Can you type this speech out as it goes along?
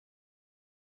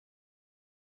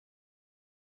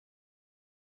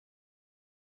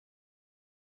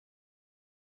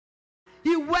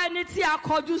ìwọ ẹni tí a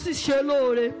kọjú sí ṣe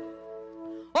lóore.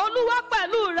 Olúwa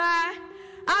pẹ̀lú rẹ,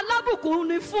 alábùkún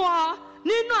ni fún ọ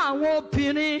nínú àwọn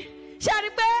obìnrin. Ṣé rí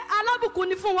pé alábùkún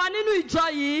ni fún wa nínú ìjọ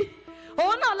yìí?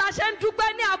 Òun náà la ṣe ń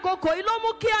dúpẹ́ ní àkókò yìí ló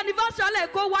mú kí anniversary lè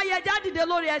kó wáyé jádìde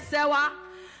lórí ẹsẹ̀ wa.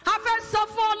 A fẹ́ sọ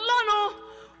fún Ọlọ́run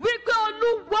wípé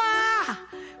Olúwa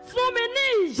fún mi ní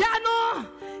ìyanu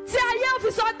tí ayé ò fi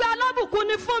sọ pé alábùkún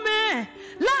ni fún mi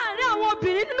láàrin àwọn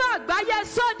obìnrin nínú àgbáyé.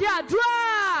 Sọ́ọ̀dì àdúrà.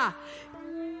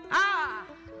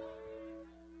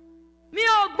 Mi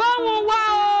ò gbóhùn wa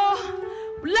o.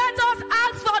 Let us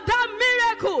ask for that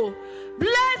miracle.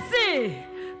 Blessing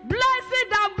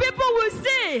that people will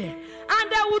see and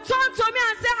they will turn to me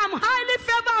and say, I'm highly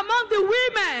favored among the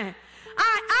women.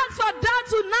 I ask for that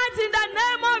tonight in the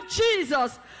name of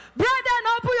Jesus. Brethren,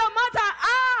 open your mouth and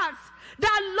ask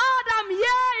that, Lord, I'm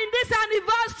here in this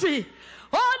anniversary.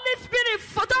 Holy Spirit,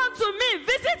 turn to me,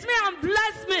 visit me and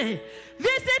bless me.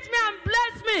 Visit me and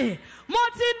bless me. Mo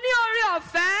ti ní oore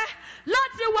ọ̀fẹ́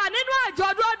láti wà nínú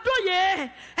àjọ̀dún ọdún yìí.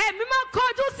 Ẹ̀mí máa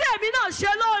kọjú sí èmi náà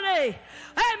ṣe lóore.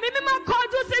 Ẹ̀mí mímọ́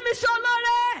kọjú sí mi ṣe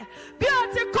lóore. Bí o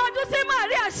ti kọjú sí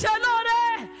Màríà ṣe lóore.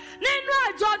 Nínú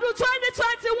àjọ̀dún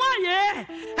 2021 yìí.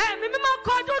 Ẹ̀mí mímọ́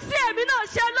kọjú sí èmi náà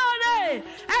ṣe lóore.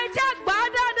 Ẹ jẹ́ gbà á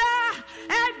dáadáa.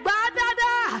 Ẹ gbà á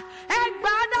dáadáa. Ẹ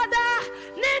gbà á dáadáa.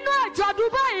 Nínú àjọ̀dún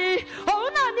báyìí,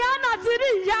 òun náà ni Hánà ti rí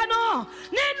ìyanu.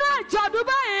 Nínú àjọ̀dún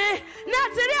báyìí, ní a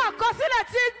ti rí àkọsílẹ̀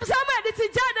tí Sámúẹ́lì ti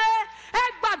jáde. Ẹ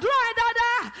gbàdúrà ẹ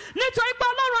dáadáa. Nítorí pé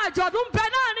Ọlọ́run àjọ̀dún bẹ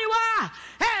náà ni wá.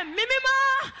 Ẹ̀mí mímọ́,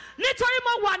 nítorí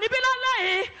mo wà níbí lálẹ́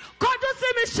yìí, kọjú sí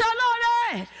mi ṣe lóore.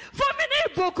 Fún mi ní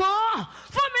ìbùkún,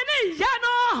 fún mi ní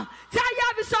ìyanu. Tí ayé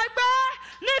fi sọ pé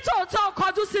nítòótọ́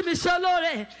kọjú sí mi ṣe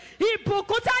lóore.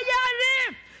 Ìbùkún tí ayé rí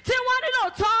tí wọ́n nílò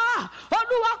tọ́.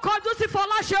 Olúwa kọjú sí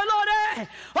Fọláṣe lóore.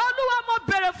 Olúwa mo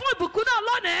bèrè fún ìbùkún náà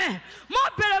lónìí. Mo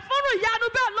bèrè fún ìyanu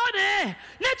bẹ́ẹ̀ lónìí.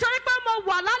 Nítorí pé mo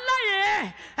wà lálẹ́ yìí.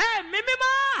 Ẹ̀mí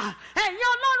mímọ́, ẹ̀yin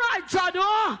Ọlọ́run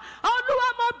àjọ̀dún. Olúwa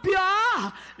mo bì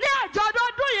ọ́ ní àjọ̀dún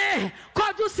ọdún yìí.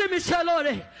 Kọjú sí mi ṣe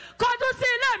lóore. Kọjú sí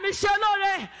ilé mi ṣe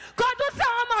lóore. Kọjú sí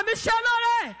àwọn ọmọ mi ṣe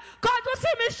lóore. Kọjú sí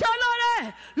mi ṣe lóore.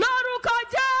 Lórúkọ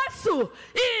Jésù.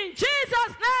 In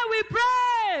Jesus' name we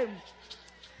pray.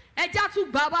 Ẹ já tún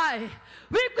gbà báyìí.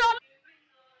 Wípé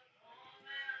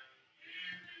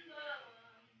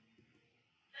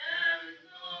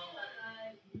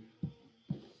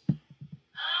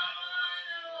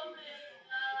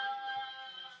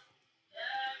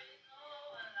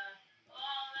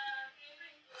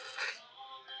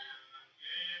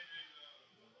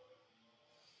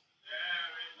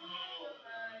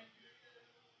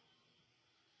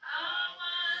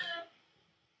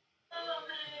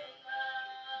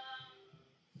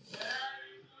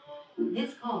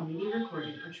this call may be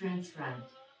recorded or transcribed.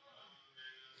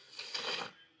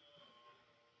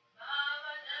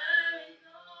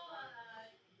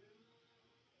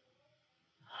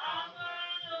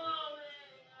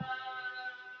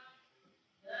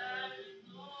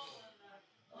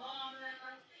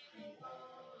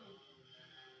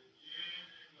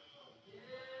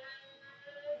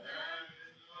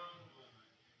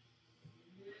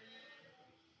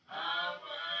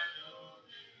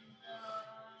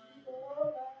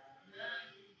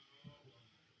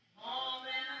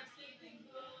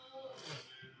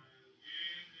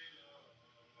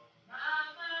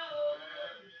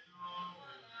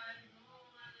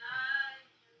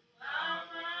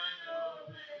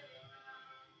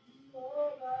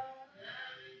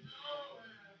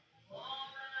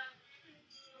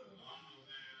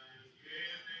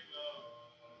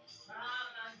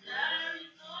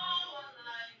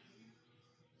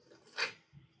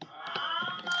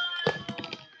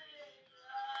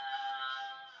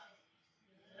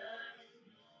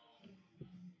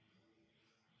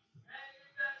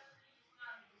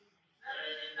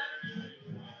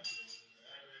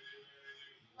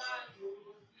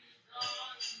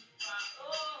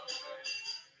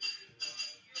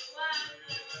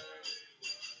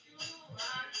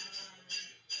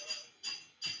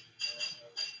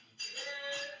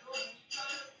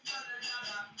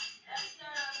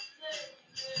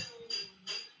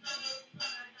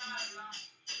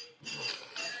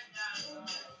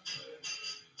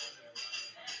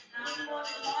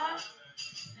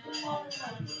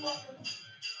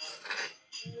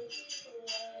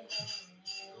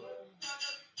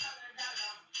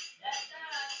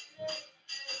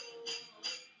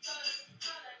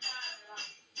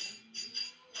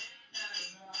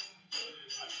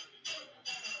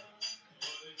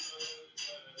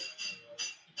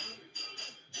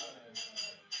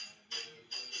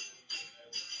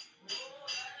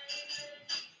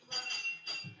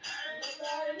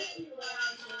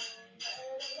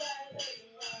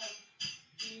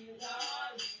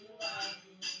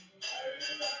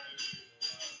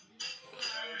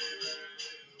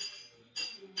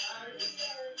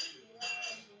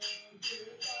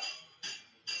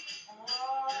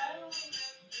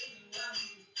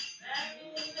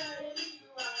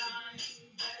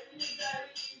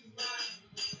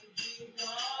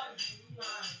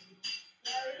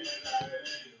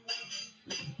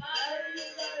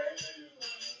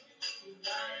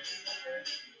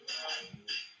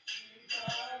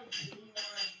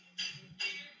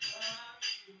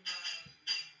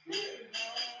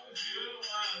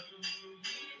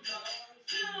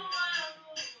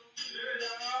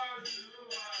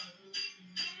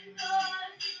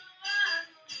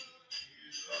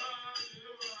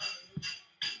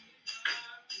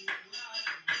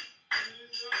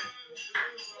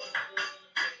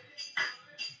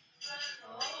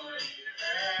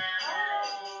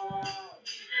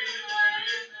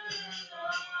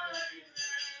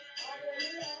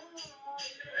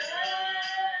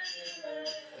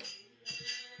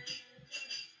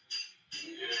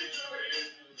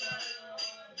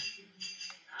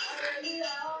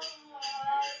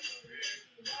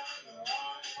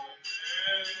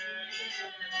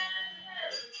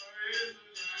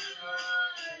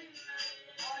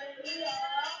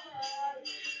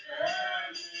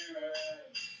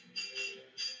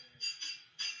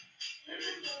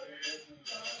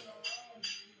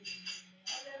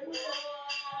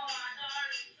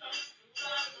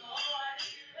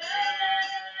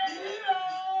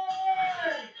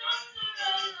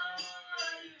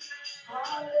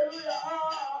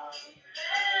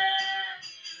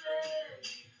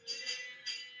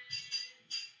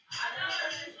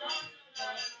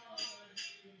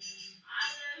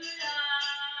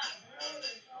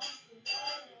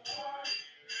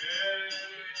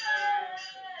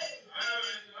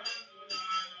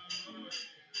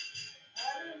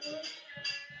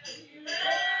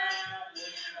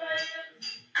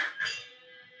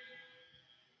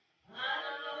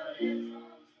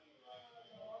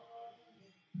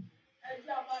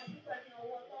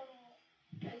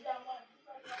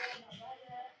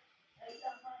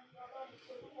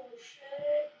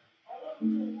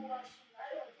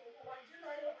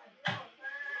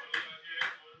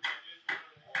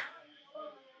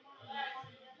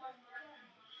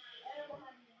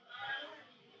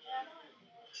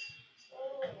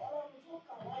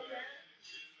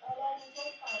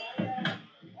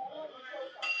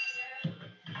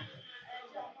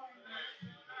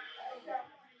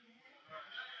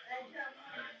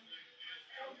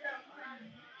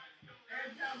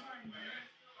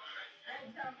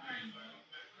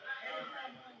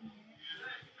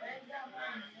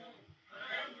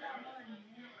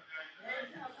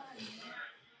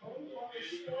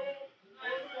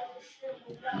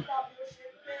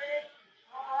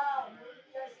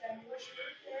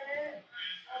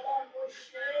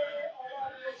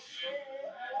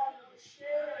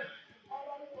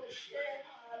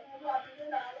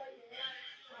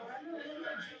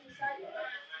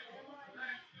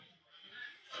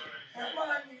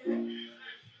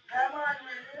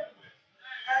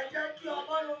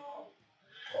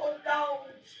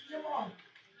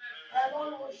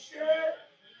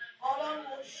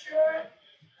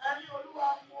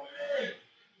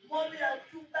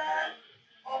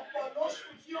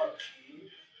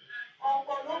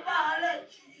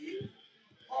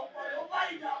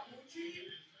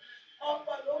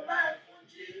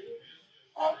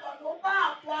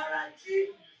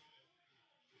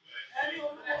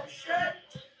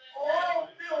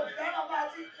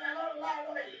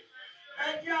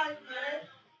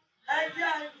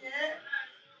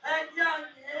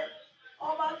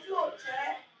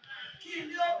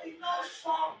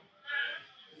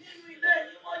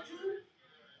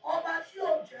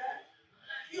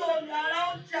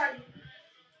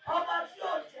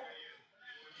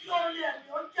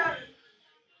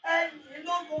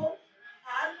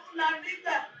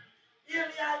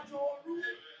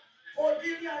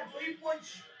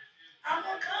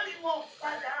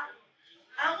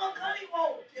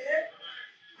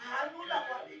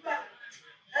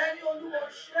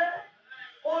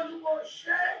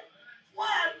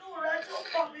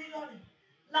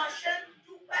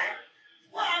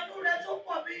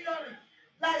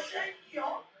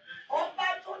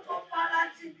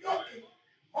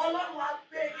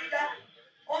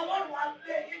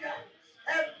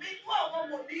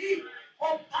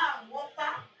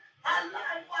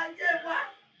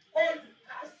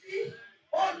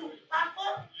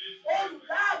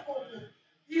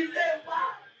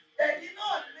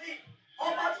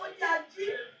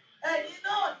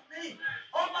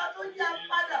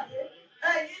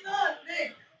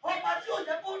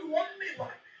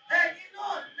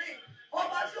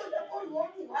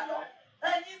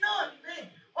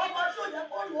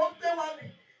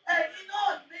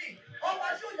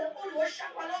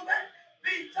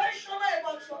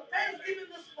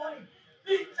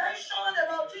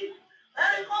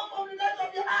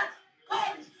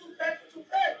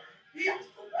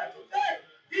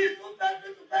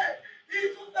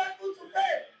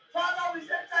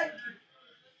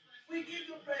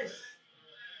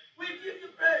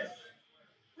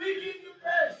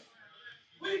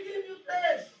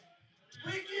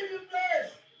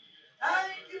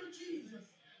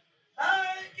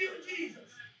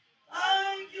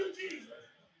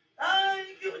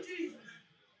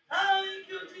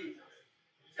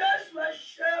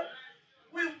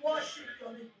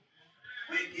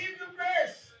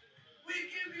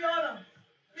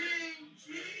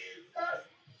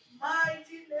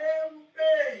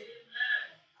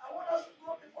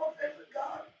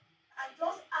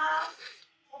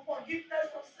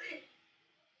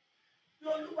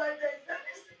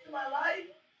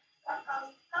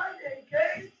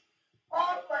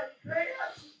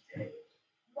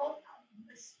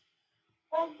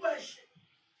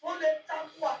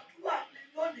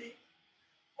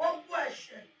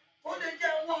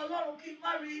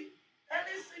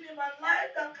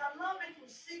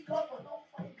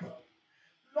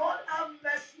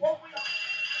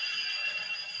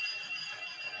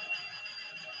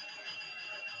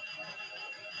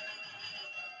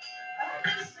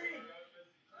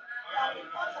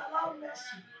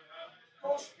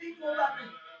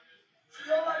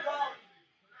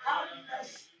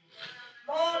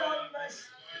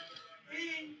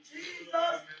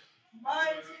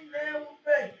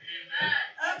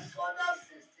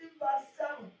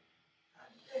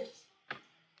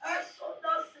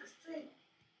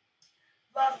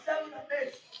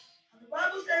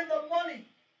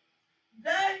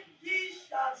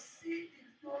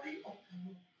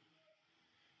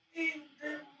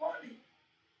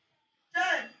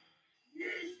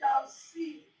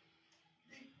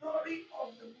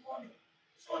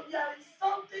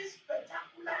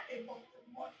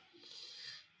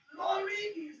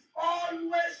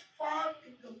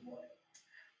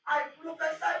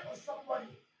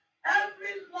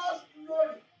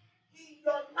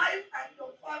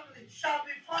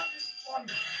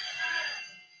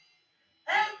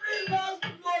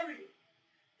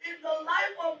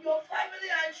 of your family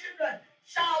and children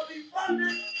shall be found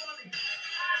this morning.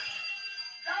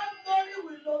 That money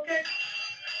will locate.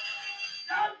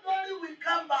 That money will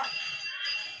come back.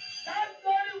 That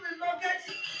money will locate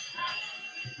you.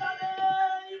 In the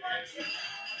name of Jesus.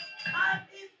 And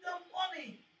in the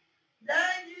morning,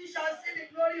 then you shall see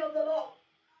the glory of the Lord.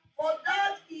 For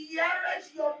that he heareth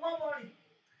your murmuring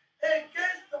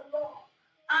against the Lord.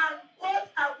 And what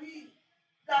are we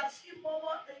that she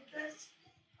murmured against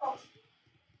us?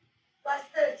 Verse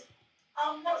 8.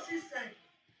 And Moses said,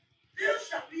 this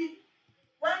shall be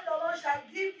when the Lord shall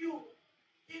give you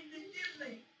in the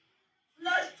evening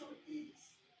flesh to eat,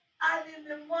 and in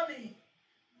the morning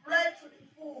bread to the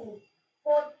full.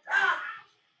 For that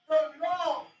the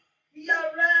Lord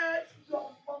heareth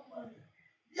your murmuring.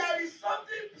 There is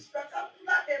something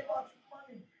spectacular about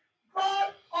money.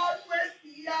 God always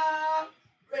hears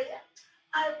prayer.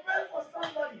 I pray for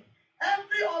somebody.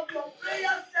 Every of your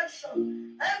prayer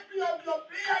section, every of your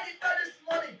prayer request this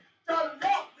morning, the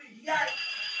Lord will hear it.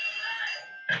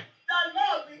 The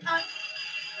Lord will answer.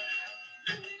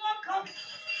 You will not come.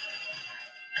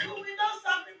 You will not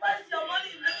sacrifice your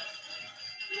money.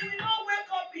 You will not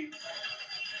wake up in.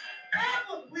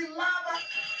 Heaven will love us.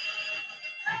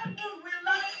 Heaven will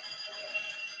love.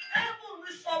 Heaven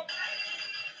will supply.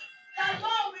 The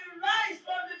Lord will rise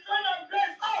from the throne of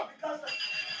grace. Oh, because of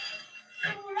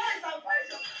you will rise and fight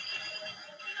your.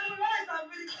 You will rise and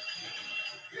believe.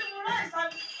 You will rise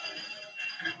and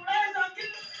you will rise and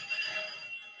give.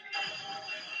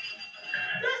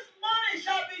 This money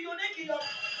shall be unique in your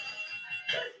life.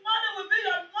 This money will be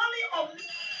your money of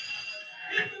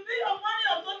it will be your money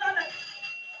of totalness.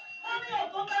 Money of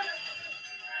totalness.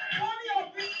 Money of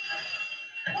business.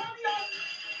 Money of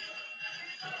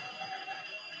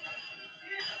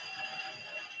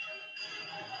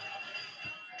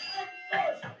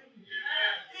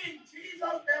in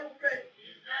Jesus' name we pray.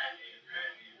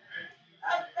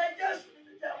 Ẹ Jésù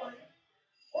ní tẹ́wọ̀ yẹn.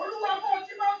 Olúwa kò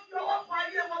tí máa fi ọwọ́ pa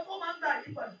ayé wọn tó máa ń gbà yí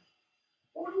pẹ̀lú.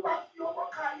 Olúwa fi ọwọ́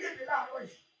ka ayé mi láàárọ̀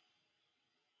yìí.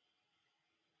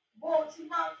 Bó o ti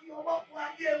máa fi ọwọ́ pa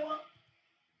ayé wọn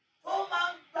tó máa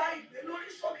ń gba ìgbé lórí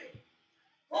sókè,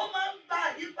 tó máa ń gba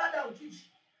àyípadà òjijì.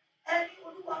 Ẹni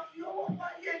Olúwa fi ọwọ́ pa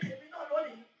ayé tèmi náà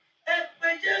lónìí. Ẹ pé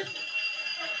Jésù.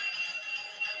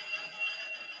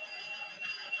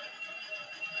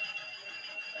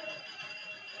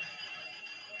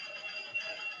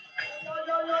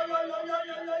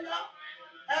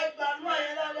 Ẹ gbàdúrà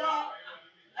yẹn dáadáa.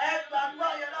 Ẹ gbàdúrà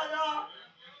yẹn dáadáa.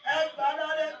 Ẹ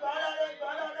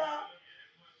gbàdúrà.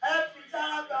 Ẹ fi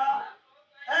tára gbà.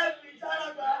 Ẹ fi tára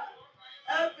gbà.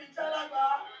 Ẹ fi tára gbà.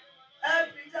 Ẹ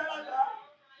fi tára gbà.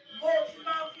 Bó o ti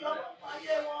máa ń fi ọwọ́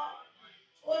payé wọn,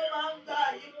 ó máa ń gba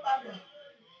àyípadà.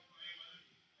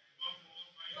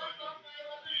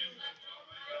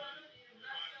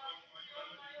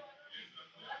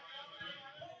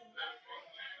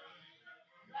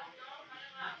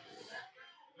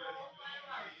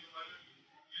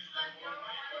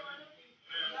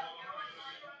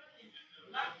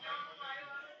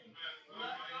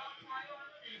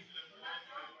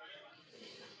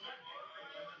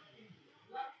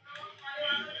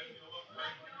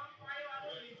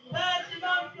 Bẹ́ẹ̀ ti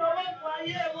máa ń fi ọwọ́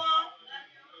payé wọn,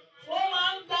 ó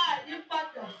máa ń gba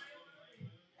àyípadà.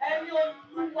 Ẹni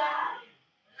Olúwa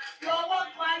fi ọwọ́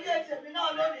payé tèmi náà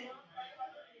lónìí.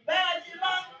 Bẹ́ẹ̀ ti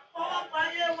máa ń fọwọ́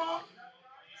payé wọn,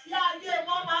 tí ayé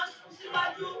wọn máa ń sún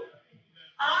síwájú.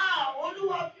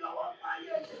 Olúwa fi ọwọ́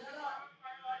payé tèmi náà.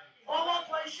 Fọwọ́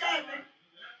kan iṣẹ́ mi,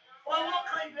 fọwọ́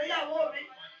kan ìgbéyàwó mi,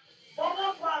 fọwọ́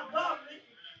kan àgọ́ mi.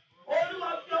 Olúwa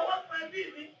fi ọwọ́ kan ẹbí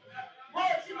mi. Bó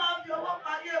o ti máa ń fi ọwọ́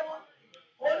payé wọn.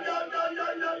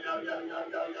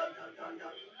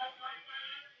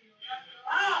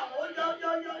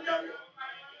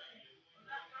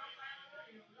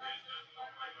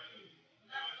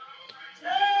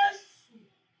 Jésù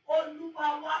Olúwa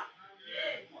wa.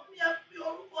 Mo ní ẹ fi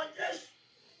orúkọ Jésù.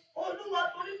 Olúwa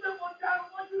torí pé mo dá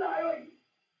ọmọdé láàárọ̀ yìí.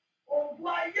 Ògùn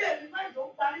ayé mi má jò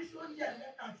parí sí oúnjẹ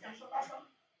mẹ́ta àti aṣọ lásán.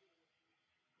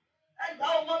 Ẹ gbà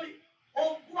ọmọ mi.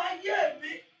 Ògùn ayé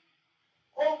mi.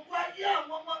 Ògùn ayé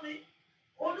àwọn ọmọ mi.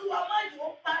 Olúwa má jò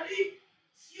parí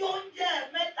sí oúnjẹ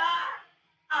mẹ́ta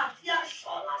àti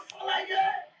aṣọ lásán láyé.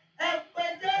 Ẹ pé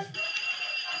Jésù.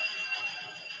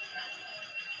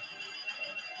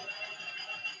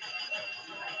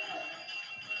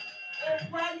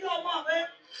 Ògùn ayé ọmọ mi.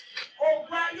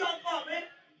 Ògùn ayé ọkọ mi.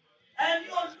 Ẹni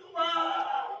Olúwa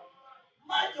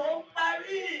má jò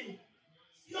parí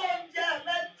sí oúnjẹ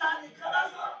mẹ́ta nìkan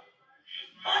lásán.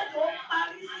 Má jò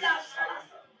parí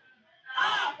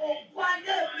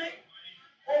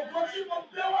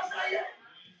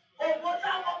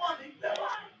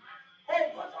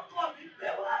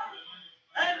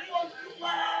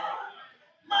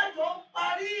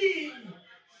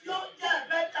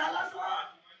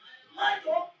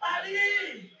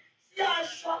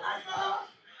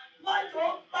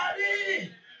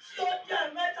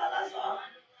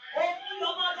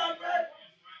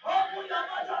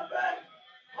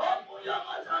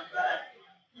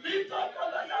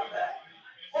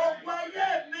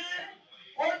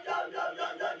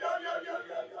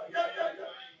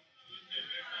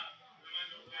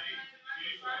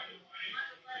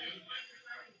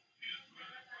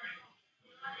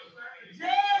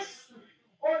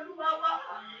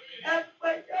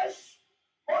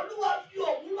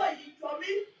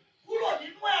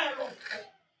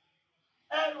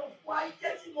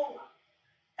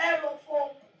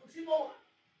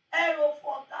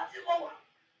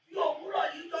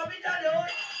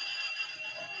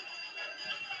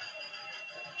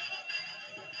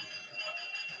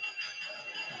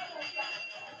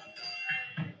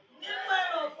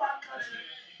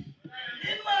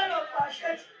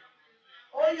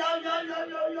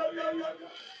yo.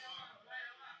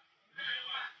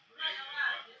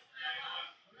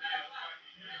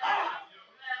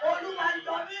 Olúwa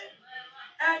yọ mí.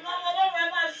 Ẹ̀yin ọmọ Ọlọ́run ẹ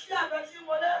máa ṣí àbẹ̀tí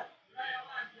wọlé.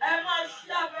 Ẹ máa ṣí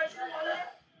àbẹ̀tí wọlé.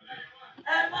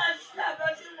 Ẹ máa ṣí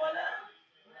àbẹ̀tí wọlé.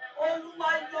 Olúwa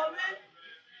yọ mí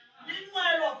nínú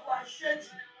ẹrọ̀fọ̀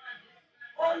àṣetì.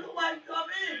 Olúwa yọ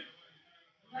mí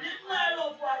nínú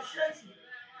ẹrọ̀fọ̀ àṣetì.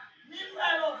 Nínú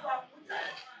ẹrọ̀fọ̀ àkútẹ̀.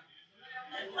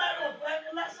 Nínú ẹrọ̀fọ̀ ẹni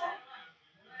lásán.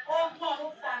 Ogun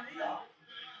ọ̀run fà mí yọ.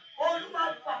 Olúwa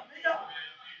fà mí yọ.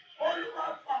 Olúwa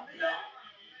fà mí yọ.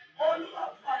 Olúwa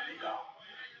fà mí yọ.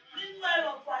 Nínú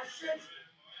ẹrọ̀fọ̀ àṣetì.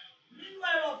 Nínú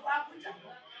ẹrọ̀fọ̀ àkútẹ̀.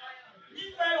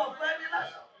 Nínú ẹrọ̀fọ̀ ẹni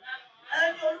lásán.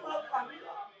 Ẹni Olúwa fà mí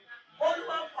yọ.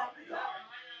 Olúwa fà mí yọ.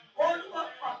 Olúwa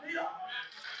fà mí yọ.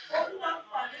 Olúwa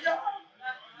fà mí yọ.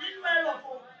 Nínú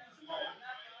ẹrọ̀fọ̀ òkùnkùn.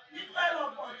 Nínú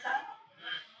ẹrọ̀fọ̀ ọ̀tá.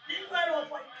 Nínú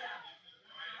ẹrọ̀fọ̀ ìkà.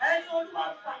 Ẹni Olúwa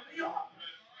fà mí yọ.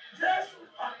 Jésù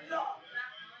fà mí yọ.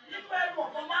 Nínú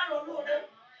ẹrọ̀fọ̀ má rò lóore.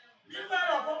 Nínú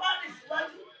ẹrọ̀fọ̀ má rìn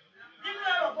síwájú. Nínú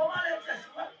ẹrọ̀fọ̀ má lè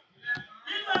tẹ̀síwájú.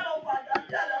 Nínú ẹrọ̀fọ̀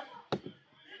àdàbí àdàbọ̀.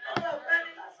 Nínú ẹrọ̀fọ̀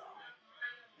ẹni lásán.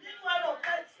 Nínú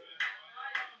ẹrọ̀fọ̀ ẹtì.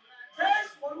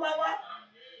 Jésù Olúwa wa.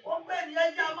 Ó gbé ènìyàn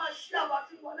jẹ́ a máa ṣí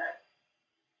àbátí wọlé.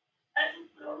 Ẹ tún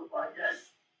pe orúkọ Jésù.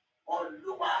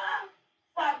 Olúwa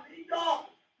fà mí yọ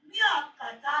ní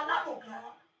àkàtà aláròkà.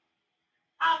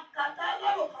 Àkàtà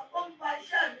aláròkà tó ń ba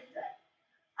iṣẹ́ mi jẹ́.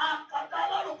 Àkàtà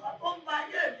aláròkà tó ń ba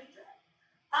ayé mi jẹ́.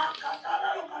 Àkàtà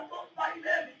aláròkà tó ń ba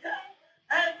ilé mi jẹ́.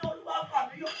 Ẹni Olúwa fà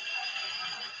mí yọ.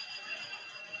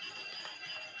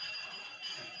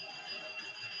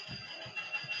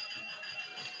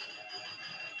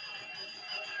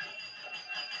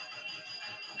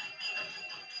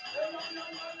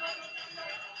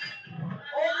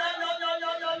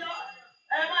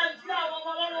 Ẹ máa jí àwọn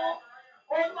ọmọ Ọlọ́run.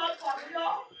 Olúwa fà mí yọ.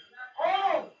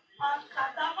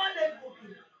 Àkàtà má lè gòkè.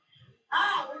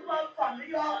 Olúwa fà mí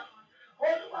yọ.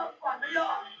 Olúwa fà mí yọ.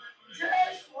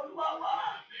 Jésù Olúwa wa.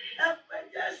 Ẹ pé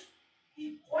Jésù.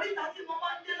 Ìkórìtà tí mo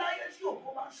máa ń dé láyé tí òkú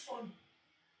máa ń sọnù.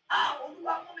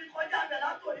 Olúwa mú mi kọjá bẹ̀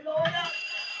látòrí lọ́wọ́ yá.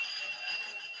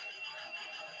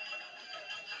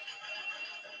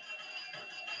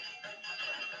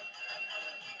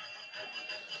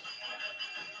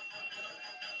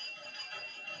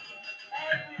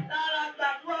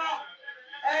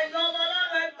 Ẹ̀yin ọmọ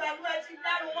Ọlọ́run ẹ gbàdúrà ti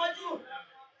dárò mọ́jú.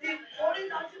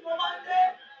 Ìkórìtà tí mo máa ń dé.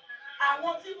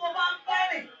 Àwọn tí mo bá ń bá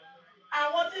rìn.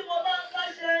 Àwọn tí mo bá ń bá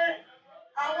ṣe.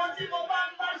 Àwọn tí mo bá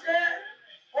ń bá ṣe.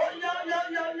 Ó yọ.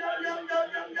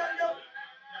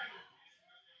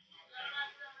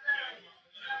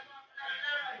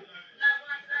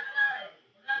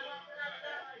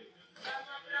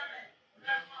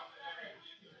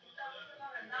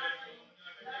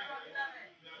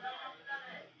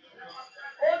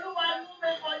 Olúwa mú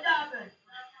mi kọjá bẹ̀.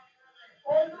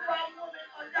 Olúwa mú mi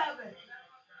kọjá bẹ̀.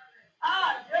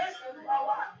 Jésù Olúwa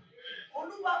wa.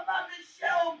 Olúwa bá mi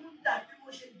ṣẹ́ ogun dà bí mo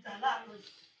ṣe dà láàárọ̀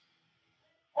yìí.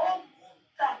 Ogun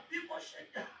dà bí mo ṣe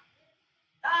dà.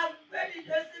 Tá a gbé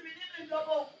dìde sí mi nínú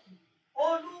ìjọba òkùnkùn.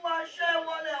 Olúwa ṣẹ́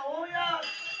wọlé ó yá.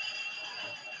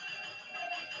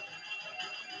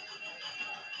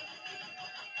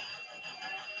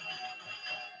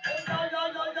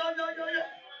 Yọ.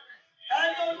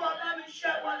 Ẹni Olúwa bá mi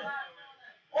ṣẹ́ wọlé.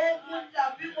 Ogun dà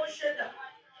bí mo ṣe dà.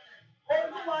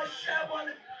 Olúwa ṣẹ́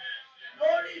wọlé.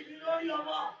 Lórí mi lórí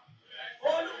ọmọ.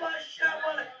 Olúwa ṣẹ́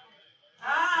wọlé.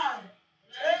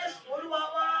 Jésù Olúwa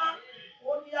wa.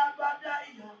 Ó ní agbádá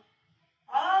ìyà.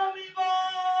 Àmì bọ̀.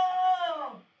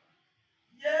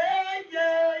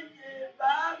 Yéyéyé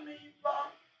bá mi bọ̀.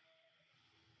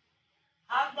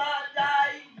 Agbádá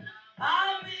ìyà.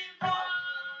 Àmì bọ̀.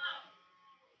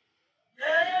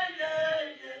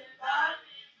 Yéyéyé bá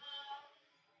mi bọ̀.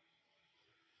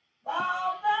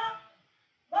 Bàbá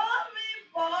bá mi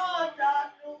bọ̀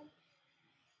dànù.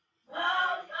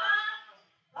 Bàbá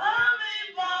bá mi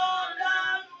bọ̀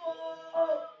dànù.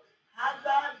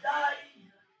 Agbádá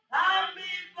ìyà bá mi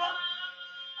bọ̀.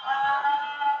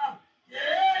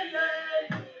 Yéyéyé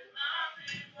bá mi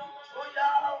bọ̀. Ó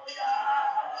yá.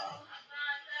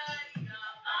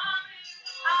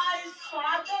 Àìsàn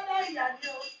agbádá ìyà ni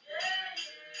o.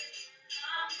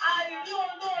 Àìrí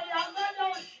olóore agbádá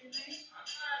òṣì ni.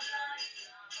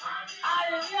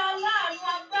 Àìrí aláàánú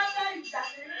agbádá ìjà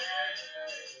ni.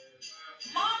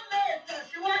 Má lè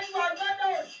tẹ̀síwájú agbádá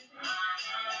òṣì ni.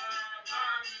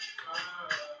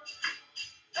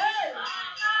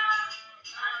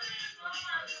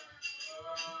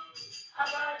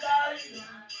 Agbádá ìyà.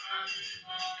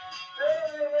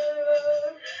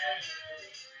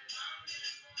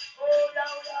 Ó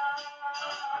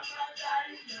yá.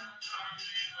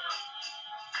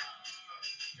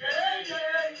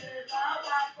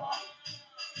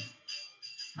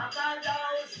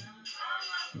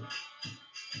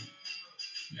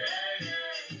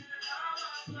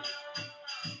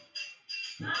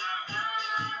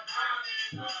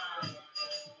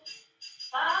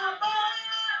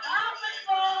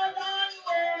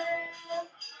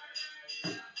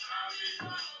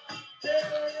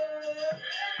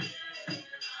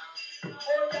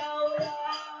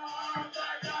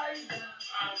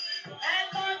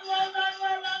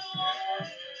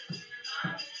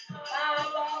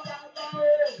 Oh,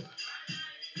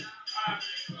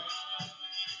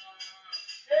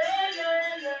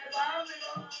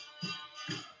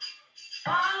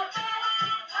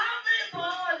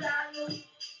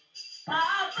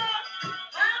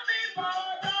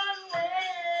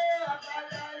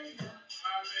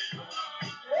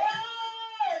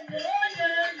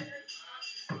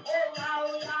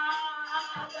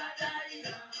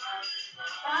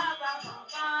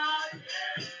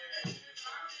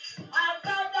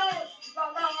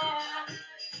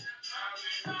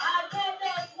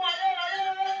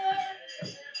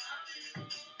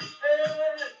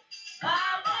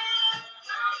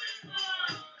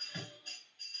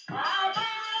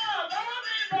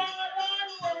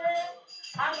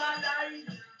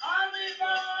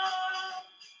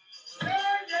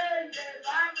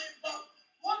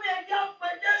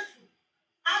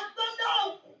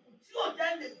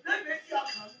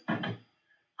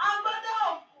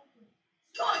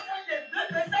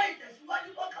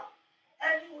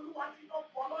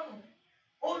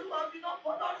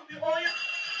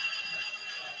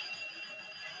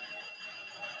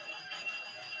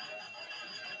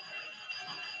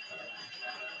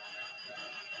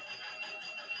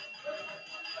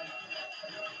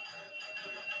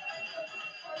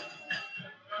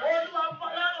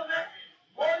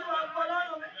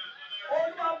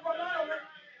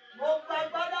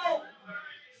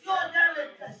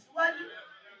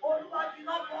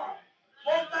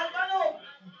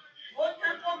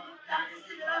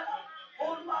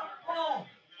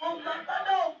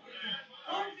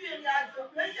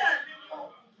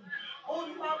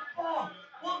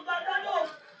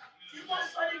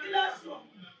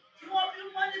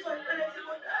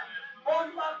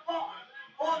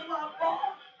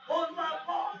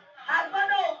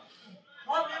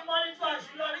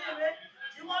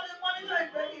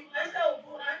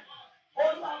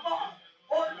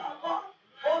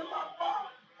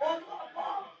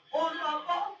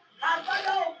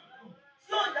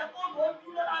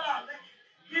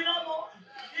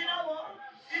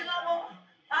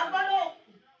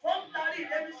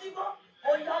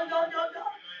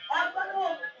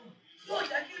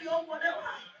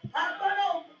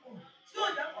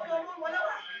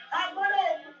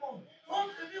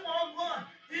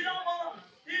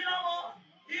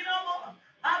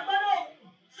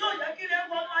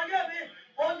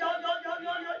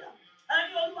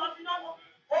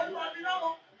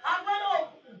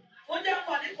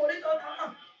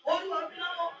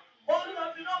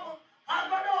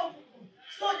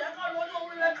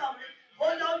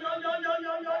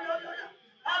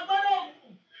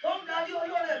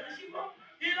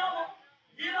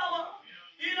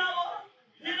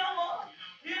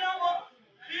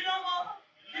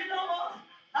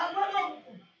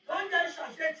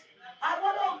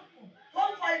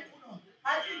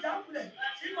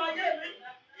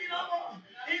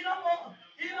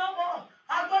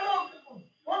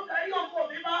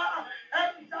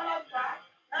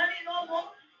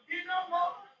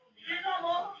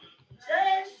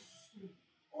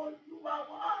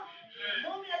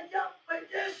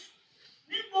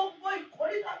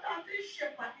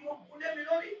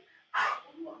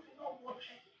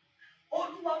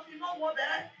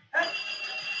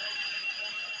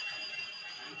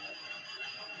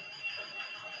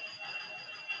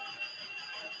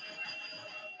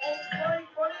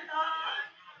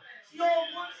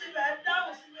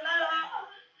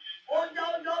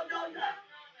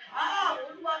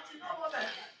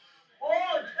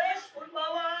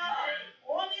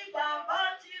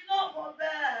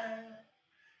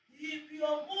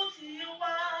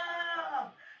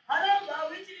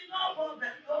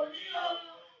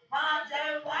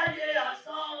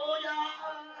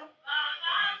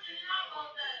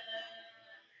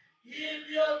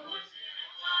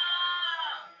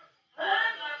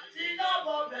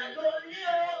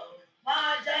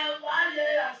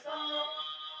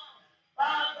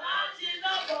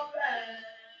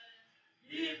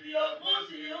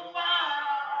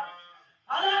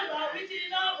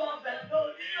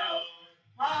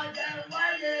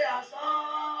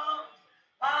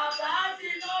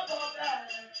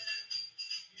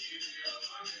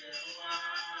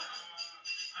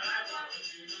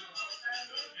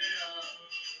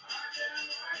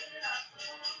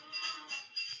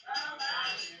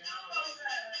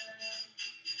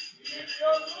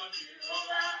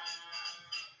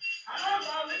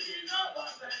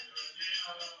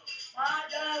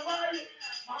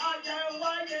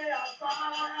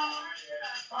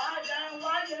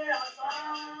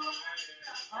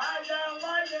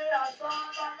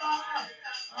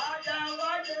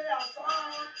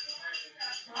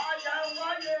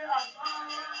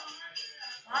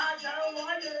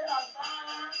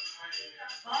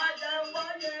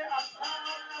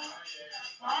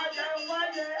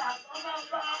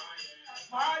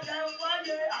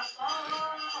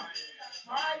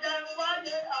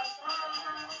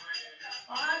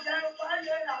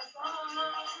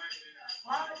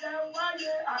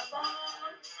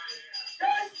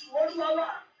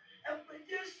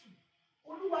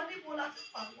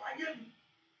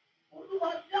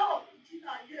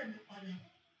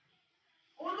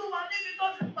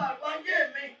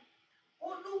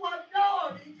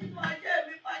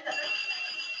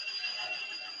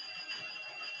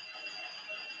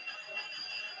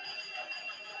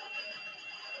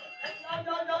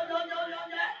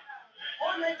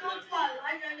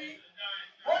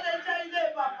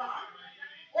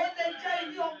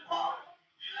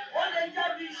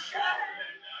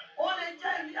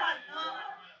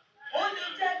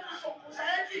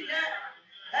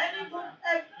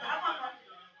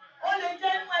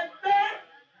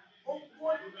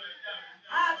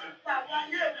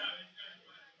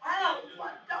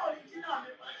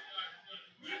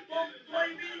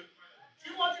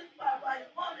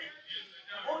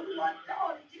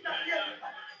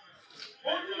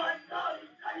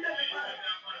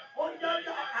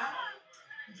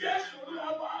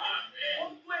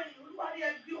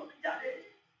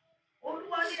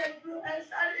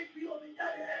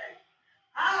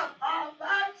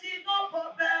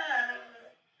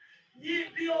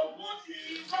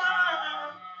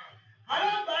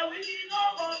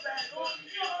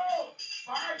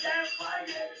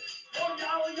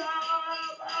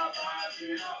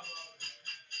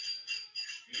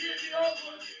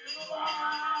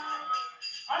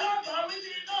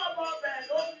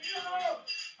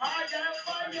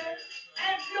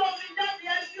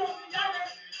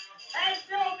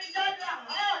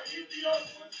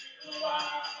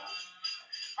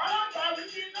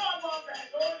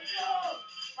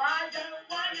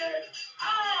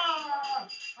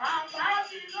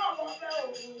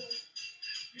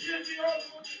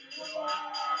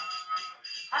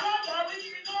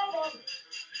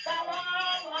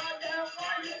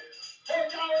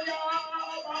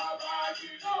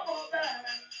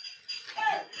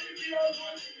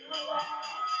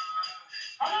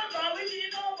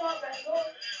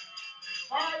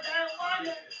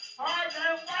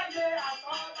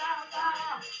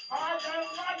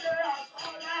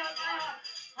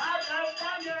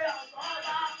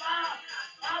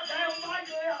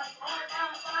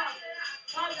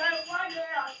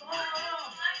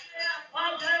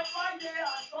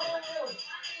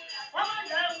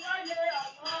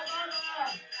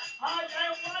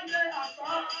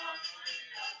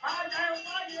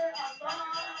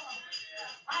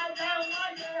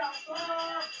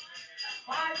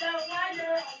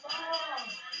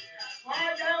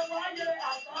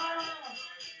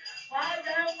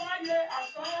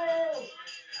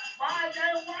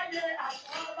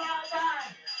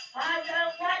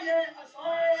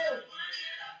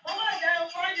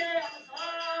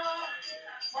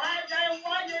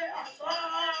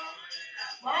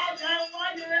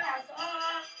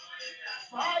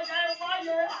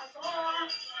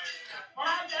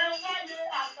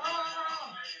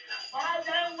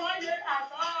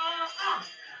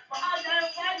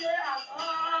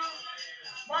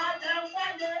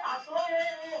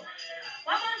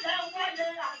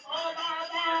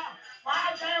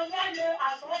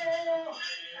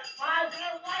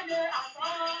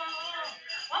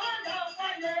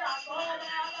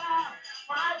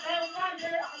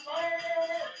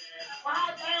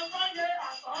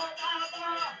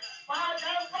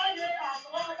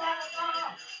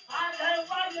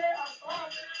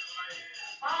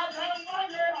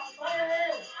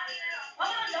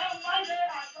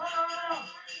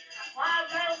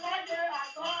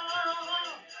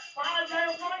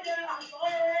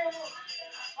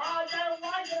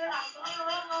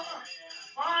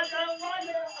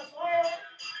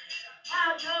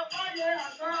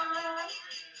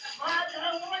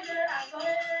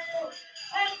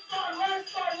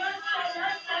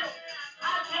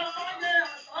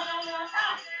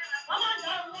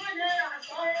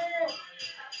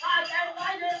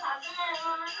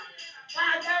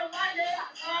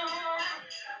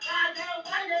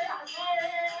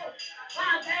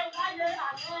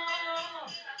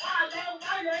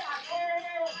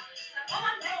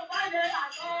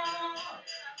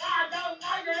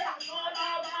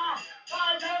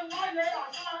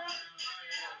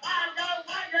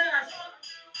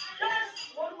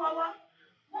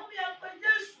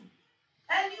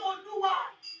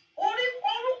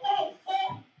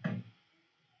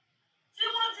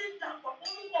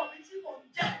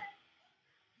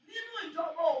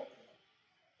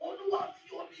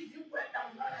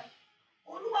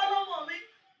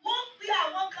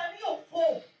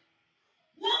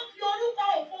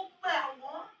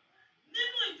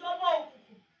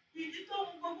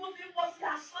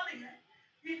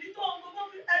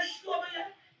 ṣí omi yẹn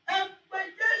ẹ pé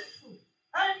Jésù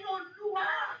ẹni Olúwa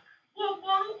gbogbo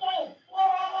orúkọ òfò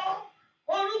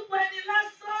orúkọ ẹni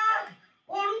lásán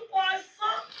orúkọ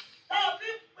asán tàbí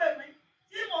pè mí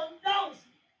tí mò ń dáhùn sí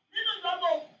nínú ìjọba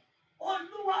òkú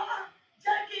Olúwa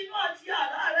jẹ́ kí inú àti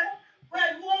àrá rẹ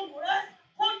pẹ̀lú ohùn rẹ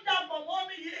kó dàpọ̀ mọ́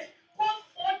mi yìí kó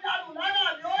fọ́ dànù lára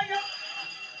mi ó yá.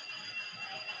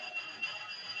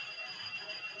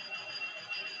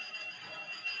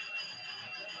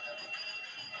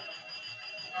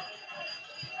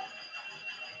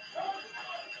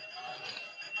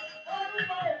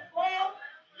 Orúkọ òfò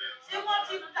tí wọ́n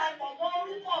ti dàpọ̀ mọ́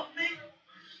orúkọ mi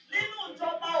nínú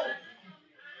ìjọba òkú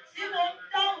tí mo ń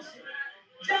dáhùn sí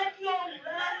jẹ́ kí ohùn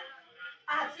rẹ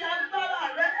àti agbára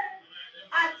rẹ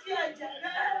àti ẹ̀jẹ̀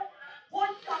rẹ kó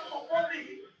dàpọ̀ mọ́ mi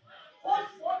kó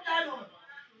fọ́ dànù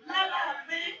lára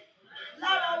mi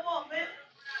lára ọmọ mi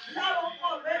lára ọkọ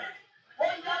mi ó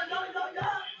yá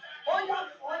ó yá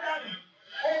fọ́ dànù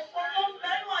òfò tó ń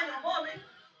bẹ́nu àyànmọ́ mi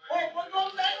òfò tó ń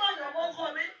bẹ́nu àyànmọ́ ọkọ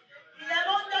mi ìyẹn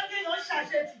ló ń jẹ́ kí èèyàn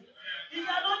ṣàṣetì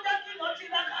ìyẹn ló ń jẹ́ kí èèyàn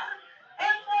tiraka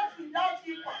effort without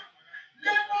impact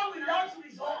labour without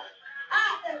result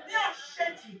ẹ̀mí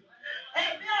àṣetì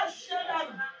ẹ̀mí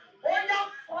àṣedànù ó yá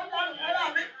fọ́ dànù lára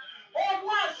mi olú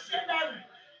àṣedànù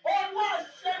olú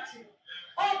àṣetì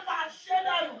ọba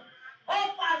àṣedànù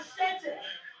ọba àṣetì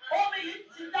omi yìí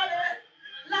ti jáde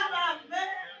lára mi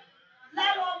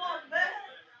lára ọmọ mi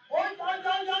ó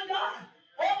yá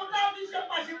ohun náà fi ṣe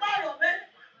pàṣípààrọ̀ mi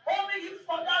omi yìí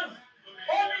fọ́ dànù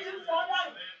omi yìí fọ́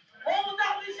dànù ohun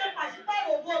náà fi ṣe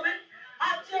pàṣípààrọ̀ ògo mi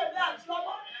àti èmi àti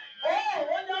ọmọ ó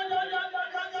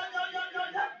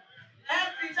yá ẹ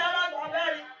fi sára gbà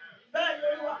bẹ́ẹ̀ ni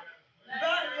Olúwa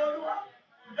bẹ́ẹ̀ ni Olúwa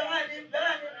bẹ́ẹ̀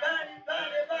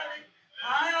ni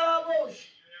ayabosh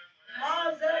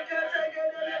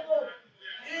mazeketegelebo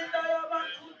indayaba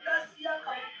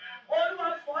kudasiaka Olúwa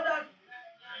fọ́ dànù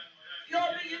fi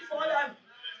omi yìí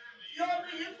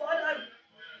fọ́ dànù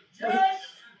Jésù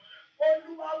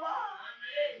Olúwa wa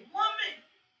mommy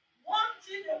one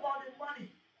thing about the money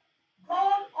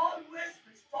God always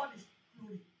restores his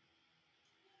glory.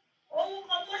 Ohun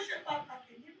kan tó ṣe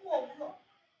pàtàkì nínú òwúrọ̀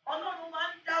Ọlọ́run máa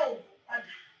ń dá òkú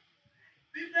padà.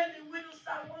 Bíbélì wínú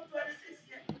Psalm 126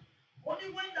 yẹn. Only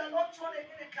when the Lord turned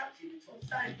again the captivity of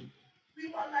Zion, we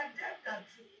were like them that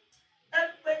dream. Ẹ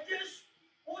pé Jésù,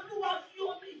 Olúwa fi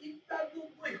omi yìí gba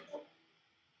gbogbo èkó.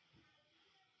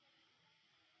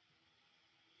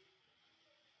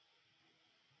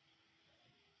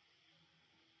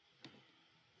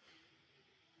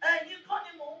 Ẹ̀yin kọ́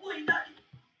ni mò ń wò yín dájú.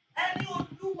 Ẹni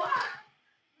Olúwa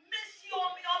mí sí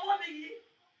omi ọwọ́ mi yìí.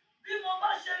 Bí mo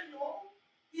bá ṣe lò ó,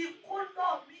 ìkólọ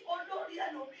mi olórí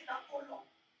ẹlòmíì náà kó lọ.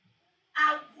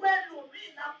 Àgọ́ ẹlòmíì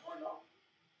náà kó lọ.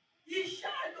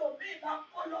 Iṣẹ́ ẹlòmíì náà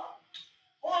kó lọ.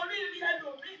 Oríire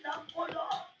ẹlòmíì náà kó lọ.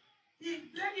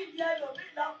 Ìgbédìde ẹlòmíì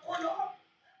náà kó lọ.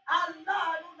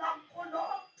 Aláàánú náà kó lọ.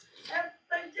 Ẹ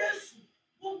pé Jésù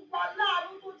gbogbo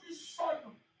aláàánú tó ti sọnù.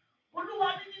 Olúwa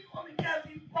ní nínú omi kẹ́ ẹ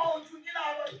fi bọ́ ojú yín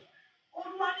láàárọ̀ yìí.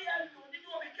 Olúwa ní ẹ lò nínú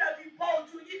omi kẹ́ ẹ fi bọ́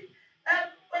ojú yín. Ẹ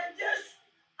pé Jésù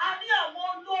a ní àwọn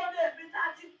olóore mi tá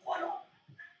a ti kó lọ.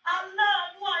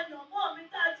 Aláàánú àyànmọ́ mi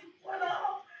tá a ti kó lọ.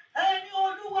 Ẹni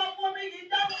Olúwa fún mi yìí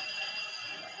dáhùn.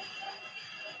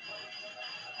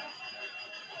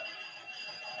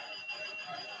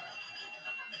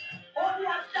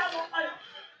 Olúwa dá wọn padà.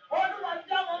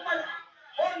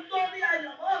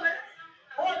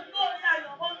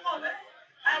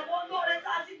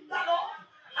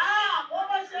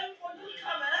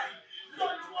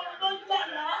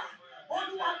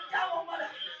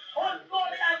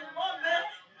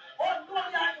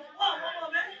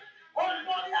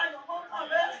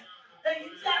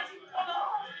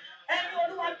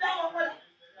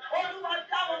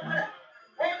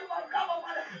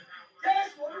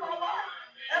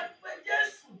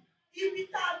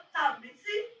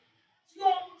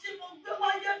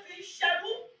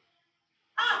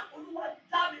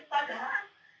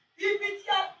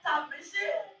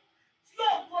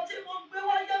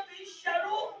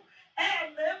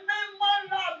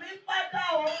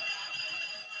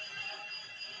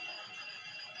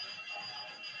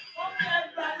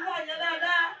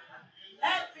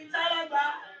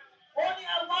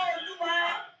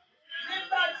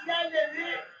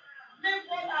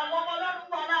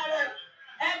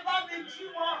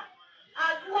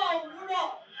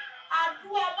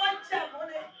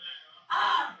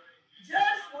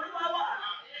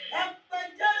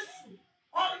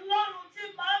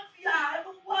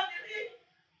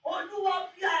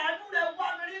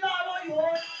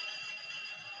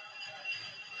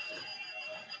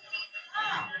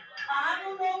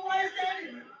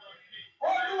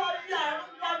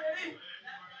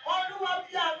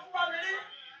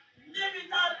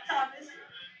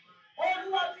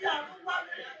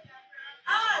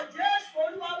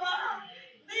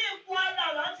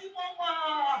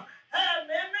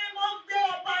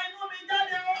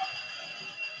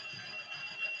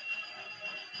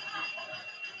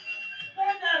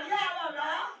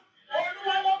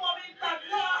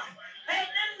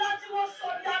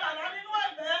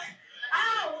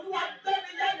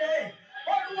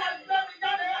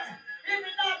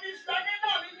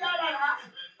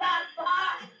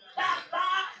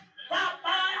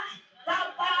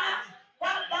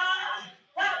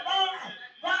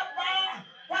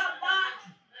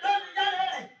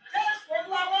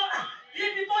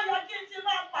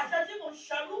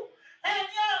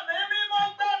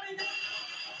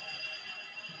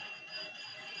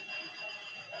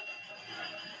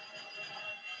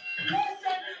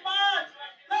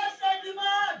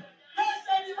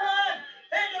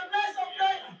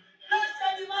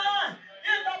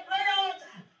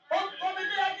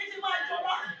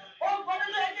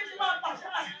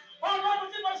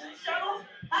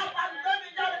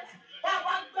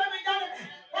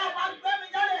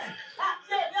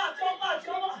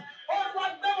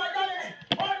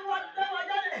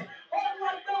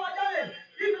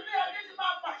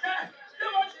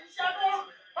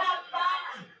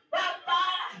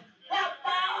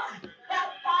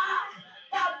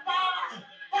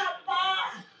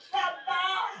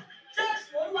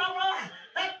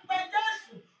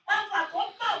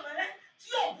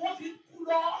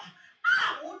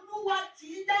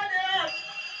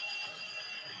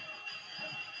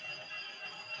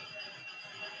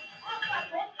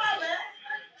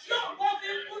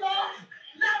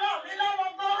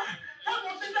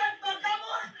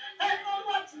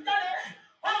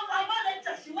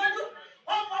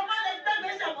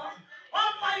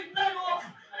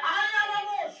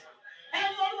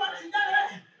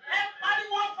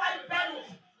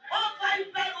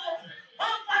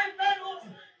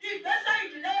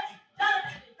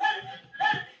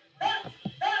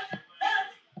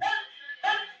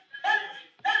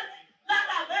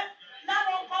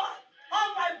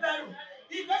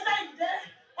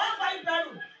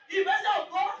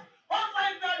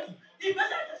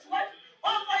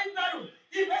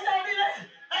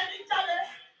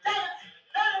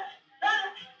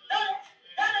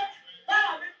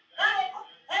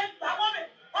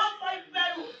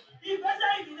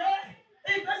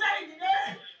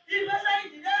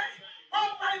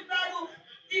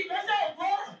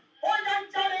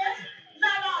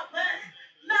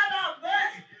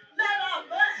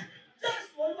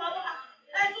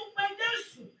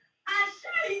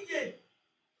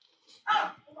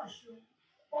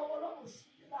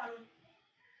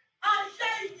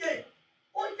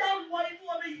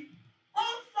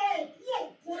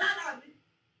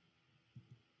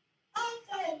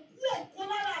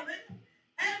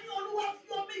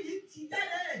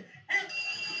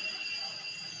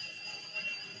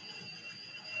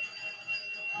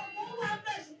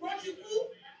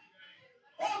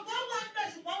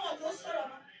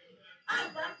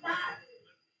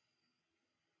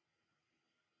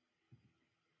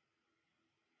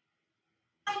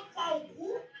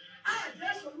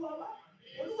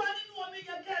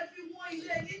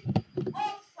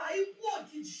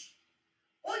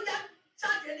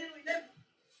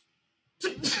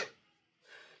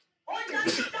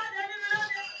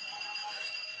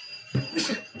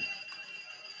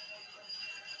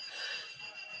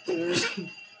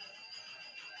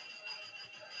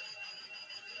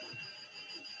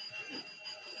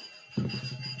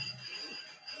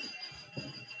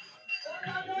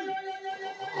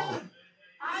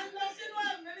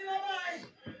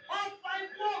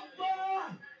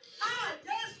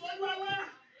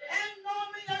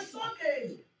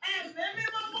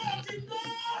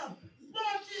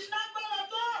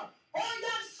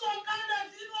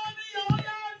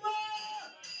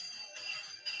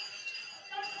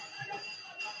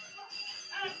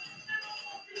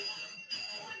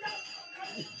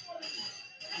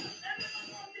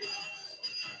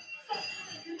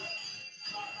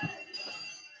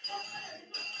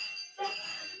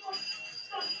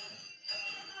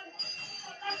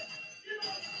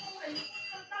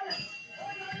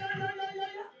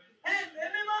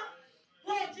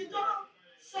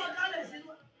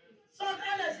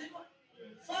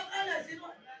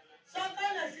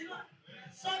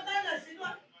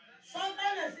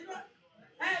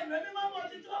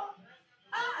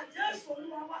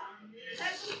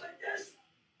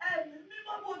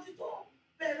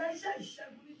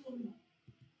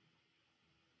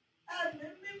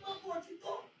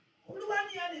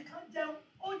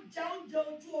 jẹ oúnjẹ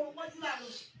ojú oorun mọ́jú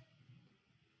láàárọ̀.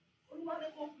 Olúwa ní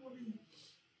kó mu omi.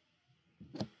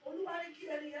 Olúwa ní kí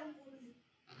ẹni yẹn mu omi.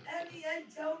 Ẹni yẹn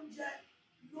jẹ oúnjẹ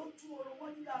lójú oorun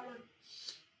mọ́jú láàárọ̀.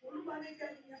 Olúwa ní kí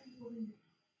ẹni yẹn mu omi.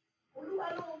 Olúwa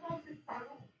lóhun tó ń fi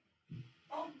pàrọ̀.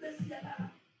 Ó ń gbé sí ẹ lára.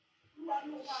 Olúwa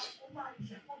ló máa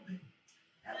jẹ mọ́bẹ̀.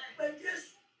 Ẹ pé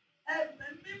Jésù, ẹ̀mí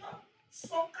mímọ́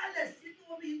sọ̀kalẹ̀ sínú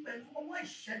omi pẹ̀lú ọwọ́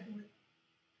ìṣẹ́gun rẹ̀.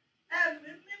 Ẹ̀mí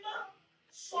mímọ́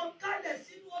sọ̀kalẹ̀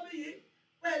sínú omi yìí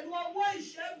pẹ̀lú ọwọ́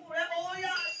ìṣẹ́gun rẹ̀. Ó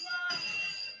yá àdúrà.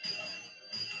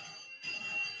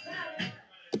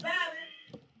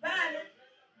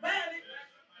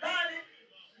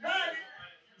 Bẹ́ẹ̀ni,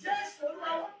 Jésù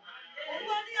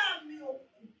Olúwa ní àmì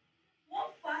òkú. Wọ́n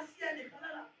fà á sí ẹnìkan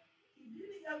lára. Ìdí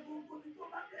nìyẹn gbogbo mi tó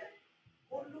bá dé.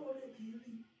 Olóore kì í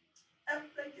rí. Ẹ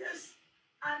pé Jésù,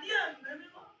 àní ẹ̀mí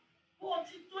mímọ́ bó o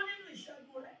ti tó nínú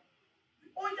ìṣẹ́gun rẹ̀.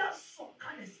 Ó yá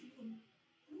sọ̀kalẹ̀ sínú mi.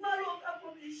 Olúwa ló fẹ́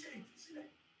fún mi ṣe ìtúsílẹ̀.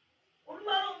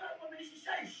 Olúwa ló fẹ́ fún mi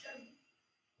ṣiṣẹ́ ìṣẹ́gun.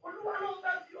 Olúwa ló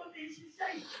fẹ́ fi omi ṣiṣẹ́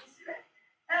ìtúsílẹ̀.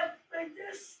 Ẹ pé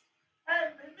Jésù,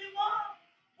 ẹ̀mí mímọ́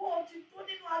bó o ti tó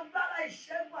nínú agbára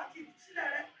ìṣẹ́gun àti ìtúsílẹ̀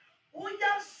rẹ̀. Ó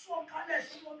yá sọ̀kalẹ̀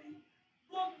sínú mi.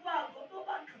 Gbogbo àgọ́ tó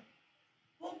bá kàn,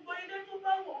 gbogbo ilé tó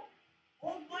bá wọ̀,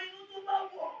 gbogbo inú tó bá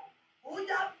wọ̀, ó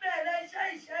yá bẹ̀rẹ̀ iṣẹ́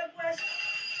ìṣẹ́gun ẹ̀ṣẹ̀.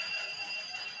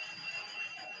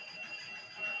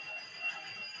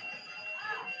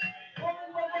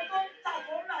 Ohun gbogbo tó ń tà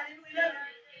tó ń rà nínú ilé mi,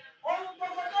 ohun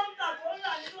gbogbo tó ń tà tó ń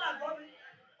rà nínú àgọ́ mi,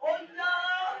 ó yá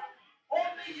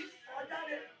omi yìí fọ́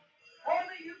jáde,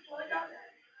 omi yìí fọ́ jáde,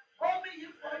 omi yìí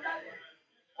fọ́ jáde,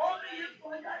 omi yìí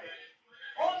fọ́ jáde,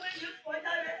 omi yìí fọ́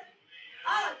jáde.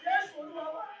 Jésù Olúwa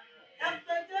wa, ẹ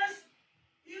pé Jésù,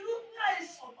 irúgbìn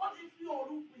àìsàn tó ti fi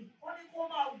òru gbìn, wọ́n ní kó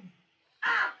máa wù.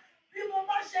 Bí mo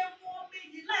bá ṣe mu omi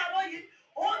yìí láàárọ̀ yìí,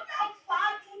 ó yá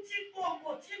fàájú tí gbogbo.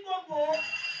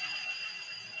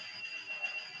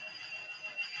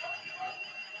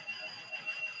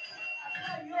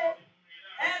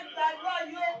 Ẹ gbàgbọ́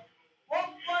yóò,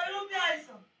 gbogbo irúgbìn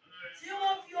àìsàn tí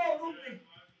wọ́n fi òru gbìn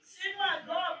sínú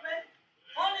àgọ́ mi,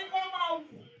 wọ́n ní kó máa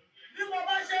wù. Bí mo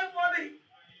bá ṣe mu omi,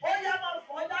 ó yá máa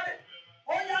fọ́ jáde,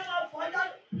 ó yá máa fọ́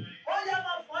jáde, ó yá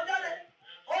máa fọ́ jáde,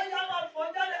 ó yá máa fọ́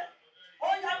jáde, ó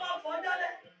yá máa fọ́ jáde,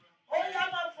 ó yá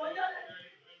máa fọ́ jáde.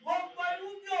 Gbogbo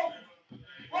irúgbìn òkú,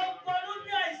 gbogbo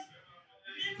irúgbìn àìsàn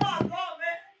nínú àgọ́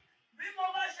mi, bí mo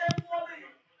bá ṣe mu omi,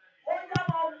 ó yá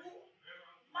máa wú,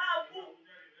 máa wú.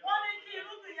 Wọ́n ní kí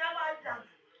irúgbìn yẹn máa dàgbà,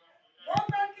 wọ́n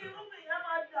fẹ́ kí irúgbìn yẹn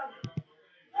máa dàgbà,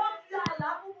 wọ́n fi àlá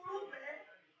búburú bẹ́ẹ̀,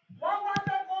 wọ́n wá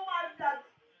fẹ́ kó máa dàgbà.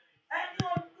 Ẹni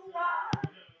Olúwa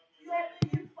fi omi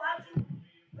yìí fàájú.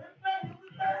 Wípé ni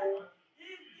wípé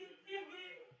igi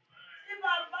tí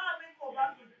bàbá mi kò bá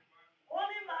gbìn, ó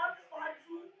ní màá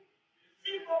fàájú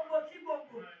tí gbogbo.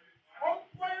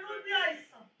 Gbogbo irúgbìn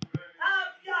àìsàn, táà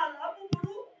fi àlá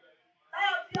búburú,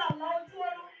 táà fi àlá ojú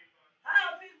oorun, táà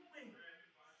fi gbìn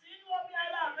sínú omi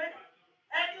ara mi.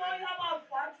 Ẹni ó yá máa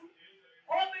fàájú.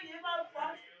 Omi yìí máa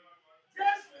fàájú.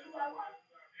 Jésù Olúwa wa,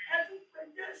 ẹ tún pé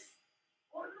Jésù.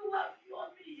 Olúwa fi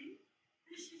omi yìí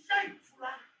fi ṣiṣẹ́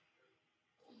ìtura.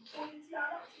 Omi tí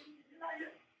ara ti ń bí láyé.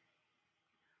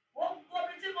 Gbogbo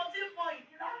omi tí mo ti mọ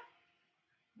ìnira.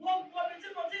 Gbogbo omi tí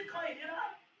mo ti kan ìnira.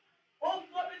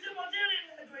 Gbogbo omi tí mo ti rìn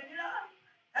ìrìnàjò ìnira.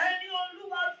 Ẹni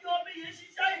Olúwa fi omi yìí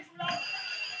ṣiṣẹ́ ìtura.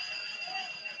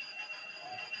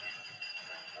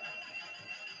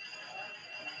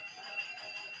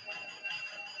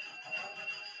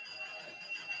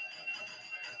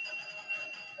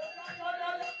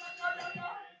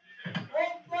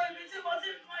 Gbogbo ibi tí mo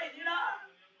ti kan ìnira,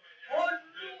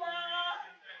 Olúwa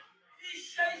fi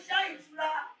ṣe iṣẹ́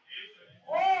ìtura.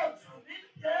 Ó tù mí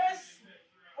Jésù,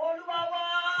 Olúwa wa,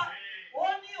 ó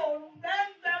ní òrùn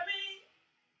gbẹ́ngbẹ́ mi,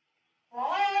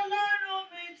 Ọlọ́run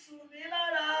mi tù mí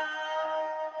lára.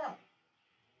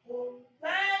 Òrùn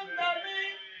gbẹ́ngbẹ́ mi,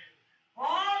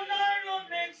 Ọlọ́run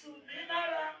mi tù mí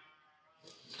lára.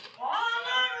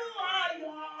 Ọlọ́run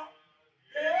ayọ̀,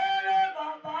 èrè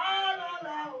bàbá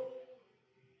lọ́la o.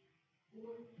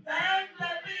 Òrùn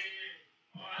gbẹ́ngbẹ́ mi,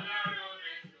 Ọlọ́run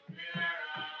mi tù mí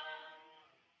lára.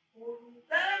 Òrùn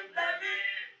gbẹ́ngbẹ́ mi,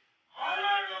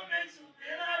 Ọlọ́run mi tù mí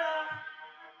lára.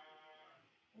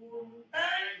 Òrùn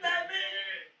gbẹ́ngbẹ́ mi,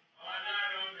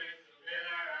 Ọlọ́run mi tù mí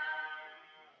lára.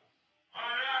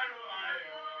 Ọlọ́run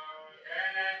ayọ̀,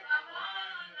 èrè bàbá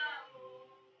lọ́la o.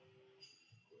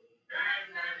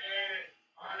 Gbẹ́ngbẹ́ mi,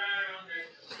 Ọlọ́run mi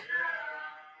tù mí lára.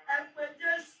 Ẹ pé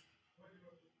Jésù,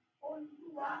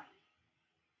 Olúwa,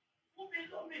 fún mi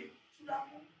lómi ìtura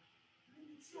mú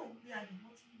níbi tí òun gbé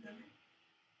àyẹ̀mọ́ ti ń gbẹ mí.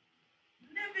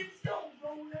 Níbi tí òun gbé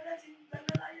ohun rere ti ń gbẹ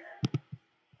mí láyé.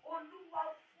 Olúwa,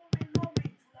 fún mi lómi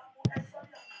ìtura mú. Ẹ sọ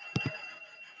ní àná.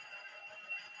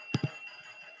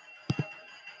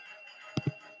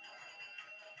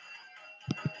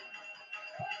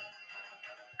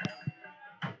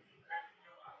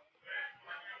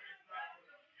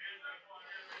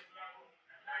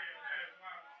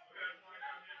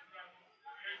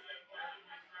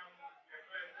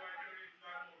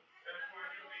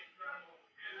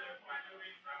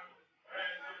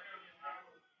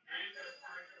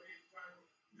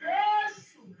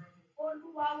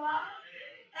 Olúwa wa.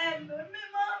 Ẹ̀mí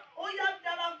mímọ́ ó yá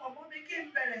darapọ̀ mọ́ mi kí n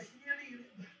bẹ̀rẹ̀ sí ní rí ire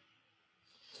gbà.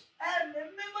 Ẹ̀mí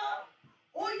mímọ́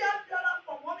ó yá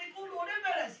darapọ̀ mọ́ mi kó lórí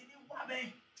bẹ̀rẹ̀ sí ní wá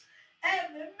bẹ́ẹ̀.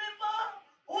 Ẹ̀mí mímọ́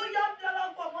ó yá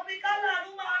darapọ̀ mọ́ mi ká láàánú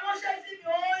máa ránṣẹ́ sí mi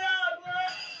ó yá àdúrà.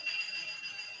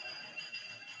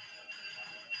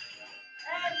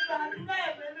 Gbàdúrà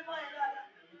ẹ̀mí mímọ́ yẹn dáadáa.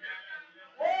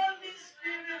 Holy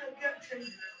Spirit the game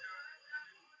changer.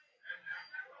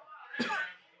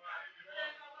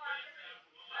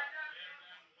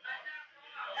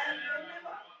 Ẹ̀mí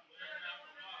mímọ́.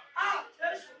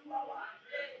 Jésù wá wá.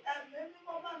 Ẹ̀mí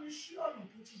mímọ́ bá mi ṣí ọ̀nà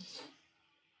tó ti dí.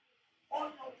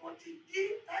 Ọ̀nà tó ti dí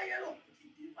táyé rò kò ti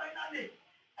dí finally.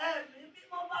 Ẹ̀mí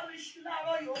mímọ́ bá mi ṣí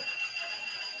láàárọ̀ yòó.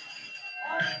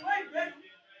 Ọ̀nà ìwé ìgbélu.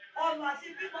 Ọ̀nà àti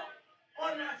bímọ.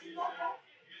 Ọ̀nà àti lọ́kọ́.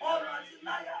 Ọ̀nà àti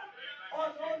láyà.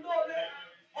 Ọ̀nà olóore.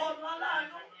 Ọ̀nà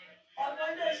aláàánú. Ọ̀nà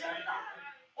iléeṣẹ́ ńlá.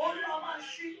 Olúwa máa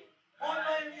ṣí. Ọ̀nà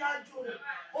ìrìn àjò.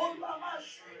 Olúwa máa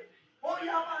ṣí. Ó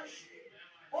yá máa ṣí.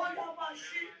 Ó yá máa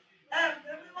ṣí.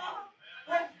 Ẹ̀mí mímọ́.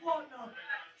 Gbogbo ọ̀nà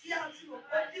tí a ti rò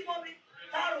pé dímọ́ mi.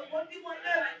 Tá a rò pé dímọ́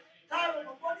ilé mi. Tá a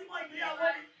rò pé dímọ́ ìgbéyàwó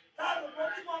mi. Tá a rò pé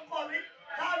dímọ́ ọkọ mi.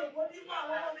 Tá a rò pé dímọ́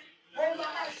àwọn ọmọ mi. Olúwa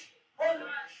máa ṣí. Olúwa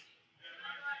máa ṣí.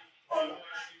 Olúwa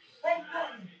máa ṣí. Gbogbo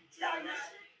ọ̀nà tí a yẹ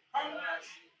sí. Olúwa máa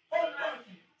ṣí. Gbogbo ọ̀nà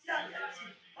tí a yẹ sí.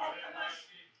 Olúwa máa ṣí.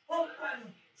 Gbogbo ọ̀nà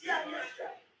tí a yẹ sí.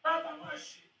 Olúwa máa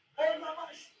ṣí. Olúwa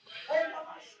máa ṣí. Olúwa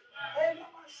máa ṣí. Olúwa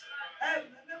máa ṣí.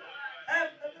 Ẹ̀mí mímọ́.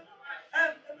 Ẹ̀mí mímọ́.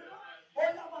 Ẹ̀mí mímọ́.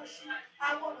 Olúwa máa ṣí.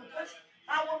 Àwọn ọ̀nà tó ṣí.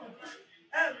 Àwọn ọ̀nà tó ṣí.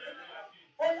 Ẹ̀mí mímọ́.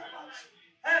 Olúwa máa ṣí.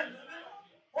 Ẹ̀mí mímọ́.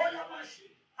 Olúwa máa ṣí.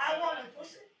 Àwọn ọ̀nà tó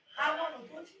ṣí. Àwọn ọ̀nà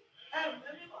tó ṣí. Ẹ̀mí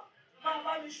mímọ́. Máa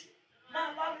bá mi ṣí. Máa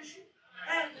bá mi ṣí.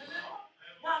 Ẹ̀mí mímọ́.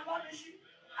 Máa bá mi ṣí.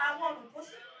 Àwọn ọ̀nà tó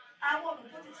ṣí. Àwọn ọ̀nà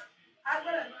tó ti ṣí.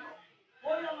 Agbẹ́rẹ́ mímọ́.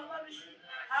 Olúwa máa bá mi ṣí.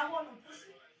 Àwọn ọ̀nà tó ṣí.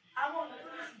 Àwọn ọ̀nà tó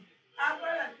ti ṣí.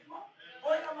 Agbẹ́rẹ́ mímọ́.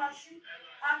 Olúwa máa ṣí.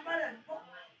 Agbẹ́rẹ́ mímọ́.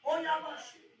 Olúwa máa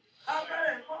ṣí.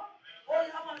 Agbẹ́rẹ́ mímọ́.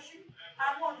 Olúwa máa ṣí.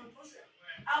 Àwọn ọ̀nà tó ṣí.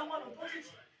 Àwọn ọ̀nà tó ti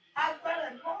ṣí. Agbẹ́rẹ́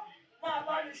mímọ́. Máa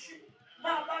bá mi ṣí.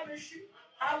 Máa bá mi ṣí.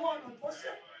 Àwọn ọ̀nà tó ṣí.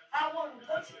 Àwọn ọ̀nà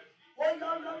tó ti ṣí.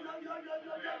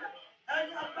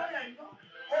 Ẹni agbẹ́rẹ́ mímọ́.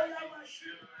 Olúwa máa ṣí.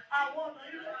 Àwọn ọ̀nà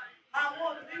ire. Àwọn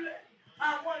ọ̀nà ire.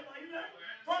 Àwọn ọ̀nà ire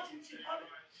tó ti tì mọ́ mi.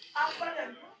 Agbẹ́rẹ́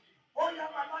mímọ́. Olúwa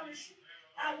máa bá mi ṣí.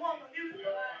 Àwọn ọ̀nà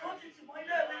ire tó ti tì mọ́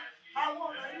ilé mi. Àwọn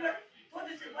ọ̀nà ire tó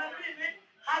ti tì mọ́ ẹbí mi.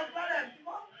 Agbẹ́rẹ́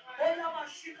mímọ́. Olúwa máa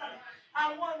ṣí kalẹ̀.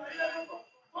 Àwọn ọ̀nà ire gbogbo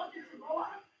tó ti tì mọ́ wá.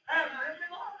 Ẹ̀mí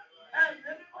mímọ́.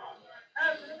 Ẹ̀mí mímọ́.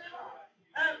 Ẹ̀mí mímọ́.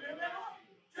 Ẹ̀mí mímọ́.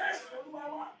 Jésù Olúwa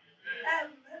wa.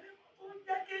 Ẹ̀mí mímọ́ tó ń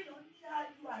jẹ́ kéèyàn ní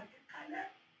ayọ̀ àgbékalẹ̀.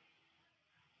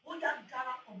 Ó yá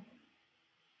darapọ̀ mọ́ mi.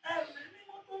 Ẹ̀mí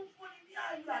mímọ́ tó ń fúnni ní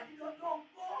ayọ̀ àdídọ́dọ́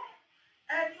gbọ́.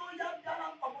 Ẹni ó yá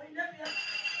darapọ̀ mọ́ ilé mi.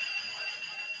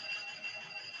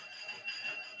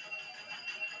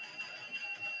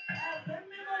 Ẹ̀mí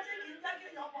mímọ́ tí kì í jẹ́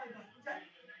kéèyàn mọ ìbànújẹ́.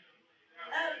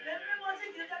 Ẹ̀mí mímọ́ tí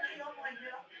kì í jẹ́ kéèyàn mọ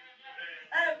ìlera.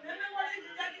 Ẹ̀mí mímọ́ tí kì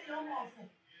í jẹ́ kéèyàn mọ ọ̀fọ̀.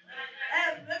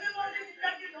 Ẹ̀mí mímọ́ tí kì í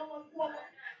jẹ́ kéèyàn mọ ikú ọmọ.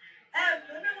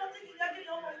 Ẹ̀mí mímọ́ tí kì í jẹ́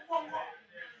kéèyàn mọ ikú ọkọ.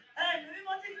 Ẹ̀mí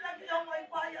mímọ́ tí kì í jẹ́ kéèyàn mọ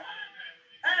ikú aya.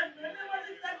 Ẹ̀mí mímọ́ tí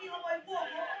kì í jẹ́ kéèyàn mọ ikú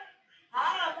ọkọ.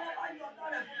 Àwọn ọba yọ̀ ọ̀dọ́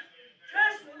rẹ̀ fún mi.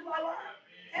 Jésù Olúwa wa.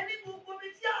 Ẹni gbogbo mi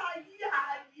tí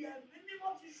ààyè ẹ̀mí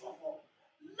mímọ́ ti ṣòfò.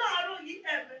 Láàárọ̀ yìí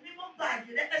ẹ̀mí mímọ́ gba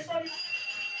àyè rẹ̀. Ẹ sọ ní.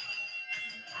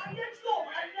 Ayé tí ò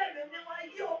bá ní ẹ̀mí mímọ́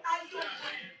ayé ò gbọ́dọ̀.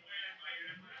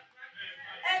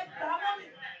 Ẹ gbà mọ́ mi.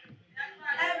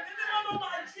 Ẹ̀mí mímọ́ ló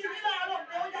máa jí ní láàárọ̀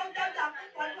pé ó yá jáde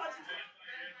àkókò àdúrà títí.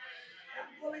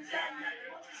 Gbogbo mi tí ààyè ẹ̀mí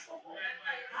mímọ́ ti ṣòfò.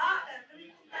 Ẹ̀mí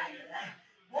mímọ́ gba àyè rẹ̀.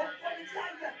 Gbogbo mi tí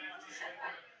ààyè ẹ̀mí mímọ́ ti ṣòfò.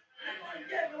 Nínú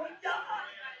ayé mi ó yá.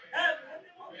 Ẹ̀mí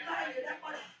mímọ́ gba àyè rẹ̀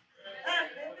padà.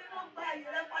 Ẹ̀mí mímọ́ gba àyè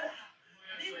rẹ̀ padà.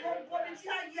 Ní gbogbo mi tí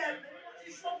ààyè ẹ̀mí mímọ́ ti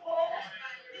ṣòfò.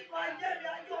 Nínú ayé mi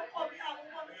ayé ọkọ mi àwọn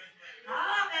ọmọ mi.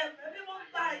 Ẹ̀mí mímọ́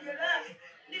gba àyè rẹ̀.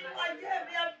 Nínú ayé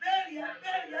mi ẹ bẹ̀rẹ̀.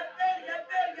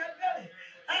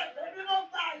 Ẹ̀mí mímọ́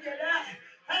gba àyè rẹ̀.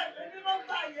 Ẹ̀mí mímọ́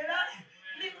gba àyè rẹ̀.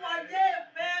 Nínú ayé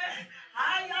mi.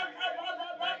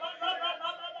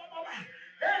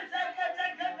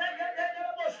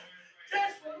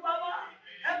 Jésù Olúwa wa.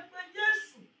 Ẹ̀mí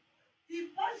Jésù.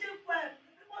 Ìbáṣepọ̀ ẹ̀mí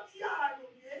mímọ́ tí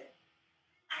àròyé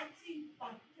àti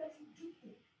ìbànújẹ́ ti dínkù.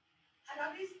 And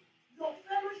that means your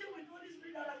fellowship with Holy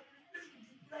Spirit that has been replaced with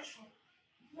depression,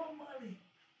 normally,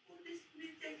 Holy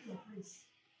Spirit take your place.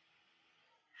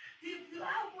 If you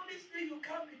have Holy Spirit, you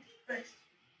can't be depressed.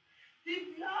 If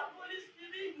you have Holy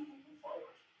Spirit, you will move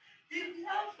forward. If you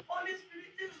have Holy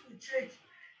Spirit, things will change.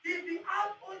 If you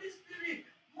have Holy Spirit,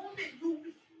 moving, you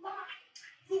will fly.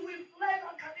 You will fly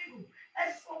like an eagle.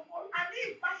 And so on. And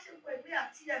if passion for me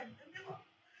at TM,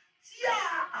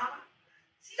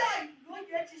 tí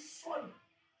àìlóye sọnù,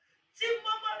 tí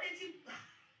mọ́mọ́rì ti gbà,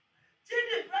 tí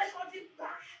depression ti gbà,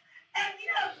 ẹni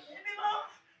ẹ̀mí mímọ́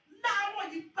láàárọ̀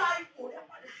yìí gba ipò rẹ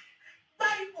padà, gba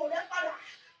ipò rẹ padà,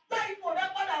 gba ipò rẹ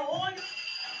padà òye.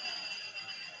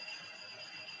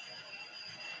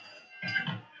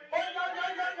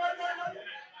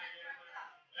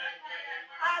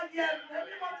 Ayé ẹ̀mí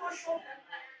mímọ́ tó ṣòfò,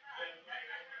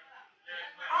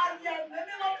 ayé ẹ̀mí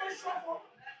mímọ́ tó ṣòfò,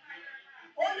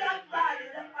 ó yá gba àyè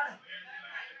rẹ padà,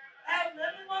 ẹ̀mí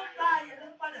mímọ́ gba àyè rẹ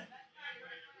padà,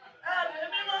 ẹ̀mí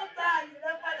mímọ́ gba àyè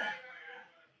rẹ padà,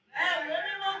 ẹ̀mí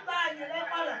mímọ́ gba àyè rẹ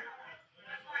padà,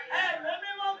 ẹ̀mí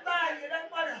mímọ́ gba àyè rẹ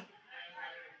padà,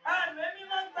 ẹ̀mí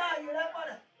mímọ́ gba àyè rẹ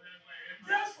padà.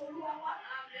 Jésù Olúwa wa,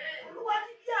 Olúwa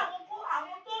ní kí àwọn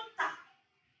tó ń tà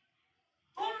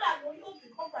tó ń rà lórí òkè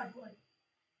kan gbàdúrà yìí.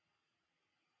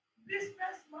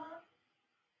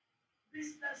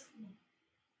 Businessman,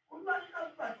 Olúwa ní ká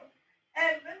gbàdúrà.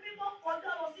 Ẹ̀mí mímọ́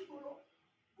kọjá lọ sí ìgboro.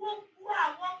 Gbogbo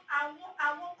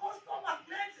àwọn kọ́sítọ́mà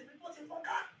kílẹ̀ǹtì mi tó ti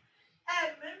fọ́ká.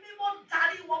 Ẹ̀mí mímọ́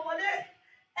darí wọn wọlé.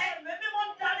 Ẹ̀mí mímọ́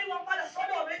darí wọn padà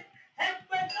sọ́dọ̀ mi.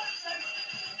 Ẹgbẹ́ náà ṣe.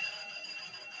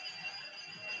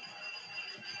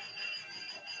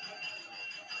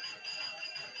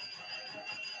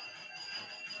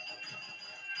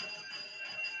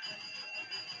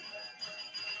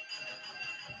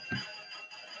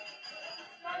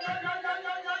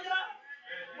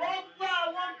 Gbogbo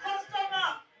àwọn kọ́sítọ́mà,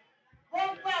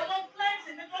 gbogbo àwọn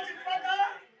kílẹ̀ǹtì mi tó ti fọ́ká.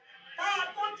 Tá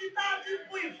a ti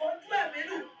bu ìfọ́jú ẹ̀mí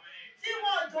nù. Tí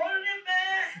wọ́n jọ rí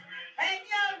bẹ́ẹ̀, ẹ̀yin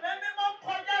ẹ̀mí mímọ́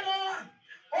kọjá lọ.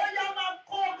 Ó yá máa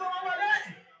kó ogun wọn wọlé.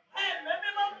 Ẹ̀mí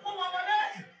mímọ́ kó wọn wọlé.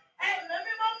 Ẹ̀mí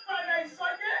mímọ́ padà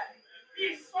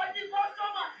ìsọjí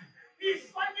kọ́sítọ́mà,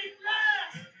 ìsọjí kílẹ̀,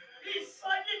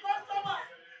 ìsọjí kọ́sítọ́mà,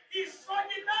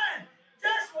 ìsọjí kílẹ̀.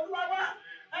 Jésù Olúwa wa,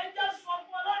 ẹ jẹ́ sọ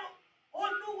fún Ọlọ́run,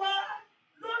 Olúwa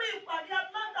lórí ìpàdé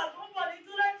Atlanta tó ń bọ̀ ní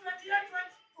July 28,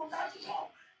 2024.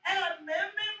 Ẹ̀mí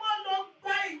mímọ́ ló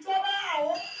gba ìjọba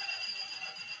àwọn.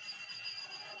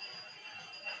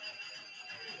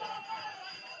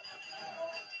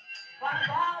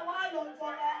 Bàbá wa ló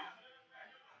jọba,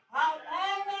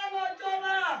 àwọn wa ló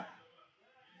jọba,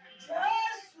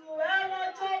 Jésù ẹ ló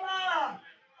jọba,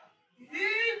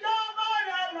 ìjọba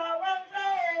rẹ̀ làwọn fẹ́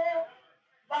o.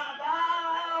 Bàbá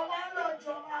wa ló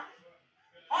jọba,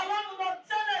 Ọlọ́run ló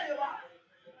tẹ́lẹ̀ lé wa,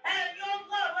 ẹ̀yin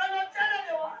ọgbọ́n rẹ ló tẹ́lẹ̀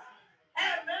lé wa.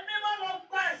 Ẹ̀mí mímọ́ ló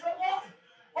gba ìṣòro.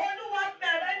 Olúwa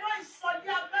bẹ̀rẹ̀ iná ìsọjí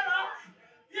agbára,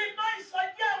 iná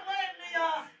ìsọjí àwọn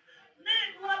ènìyàn ní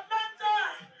ìlú Atlanta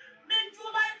ní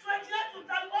July 28 to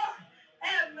 31.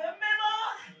 Ẹ̀mí mímọ́,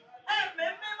 ẹ̀mí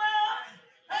mímọ́,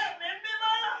 ẹ̀mí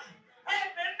mímọ́,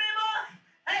 ẹ̀mí mímọ́,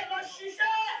 ẹ lọ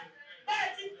ṣiṣẹ́ bẹ́ẹ̀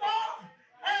ti tọ́,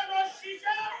 ẹ lọ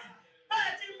ṣiṣẹ́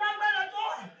bẹ́ẹ̀ ti lágbára tó,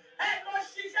 ẹ lọ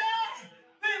ṣiṣẹ́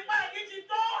bí ipá yìí ti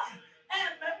tọ́.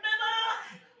 Ẹ̀mí mímọ́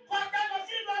kọjá lọ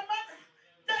sí ìlú Atlanta,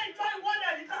 dé ìjọ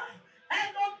ìwọ́lẹ̀ nìkan. Ẹ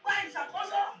lọ gba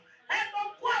ìṣàkóso, ẹ lọ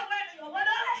kó àwọn ènìyàn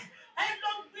wọlé, ẹ lọ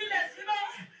gbilẹ̀ síbẹ̀,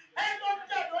 ẹ lọ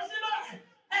jẹ̀dọ̀ síbẹ̀.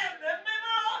 Ẹ̀mí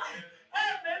mímọ́,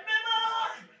 ẹ̀mí mímọ́,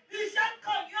 iṣẹ́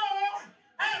kan yóò.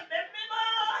 Ẹ̀mí mímọ́,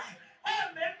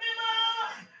 ẹ̀mí mímọ́,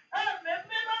 ẹ̀mí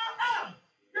mímọ́.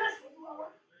 Jésù Olúwa wa,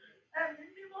 ẹ̀mí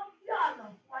mímọ́ dí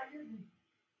àlàfo ayé mi.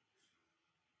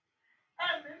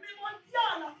 Ẹ̀mí mímọ́ dí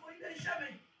àlàfo ilé iṣẹ́ mi.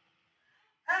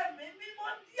 Ẹ̀mí mímọ́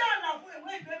dí àlàfo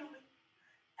ìwé ìgbélu mi.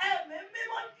 Ẹ̀mí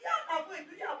mímọ́ dí àlàfo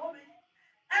ìgbéyàwó mi.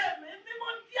 Ẹ̀mí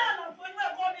mímọ́ dí àlàfo inú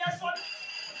ẹ̀kọ́ mi ẹ sọ ní.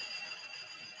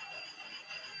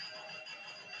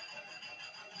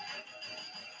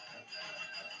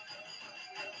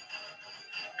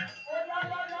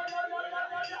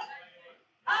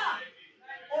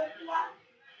 Olúwa,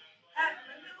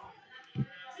 ẹ̀mí mímọ́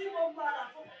tí mo gba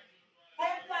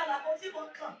àlàfo tí mo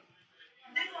kàn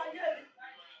nínú ayé mi.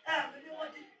 Ẹ̀mí mímọ́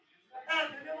dí,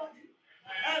 ẹ̀mí mímọ́ dí,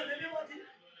 ẹ̀mí mímọ́ dí.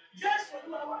 Jésù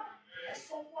Olúwa wa, ẹ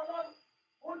sọ fún Ọlọ́run,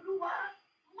 Olúwa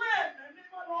mú ẹ̀mí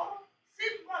mímọ́ lọ sí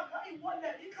gbọ̀ngàn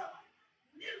ìwọlẹ̀ nìkan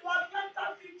nílùú Atlanta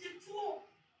 52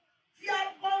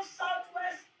 Dearborn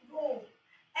Southwest Road.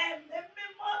 Ẹ̀mí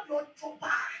mímọ́ lọ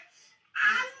jọba.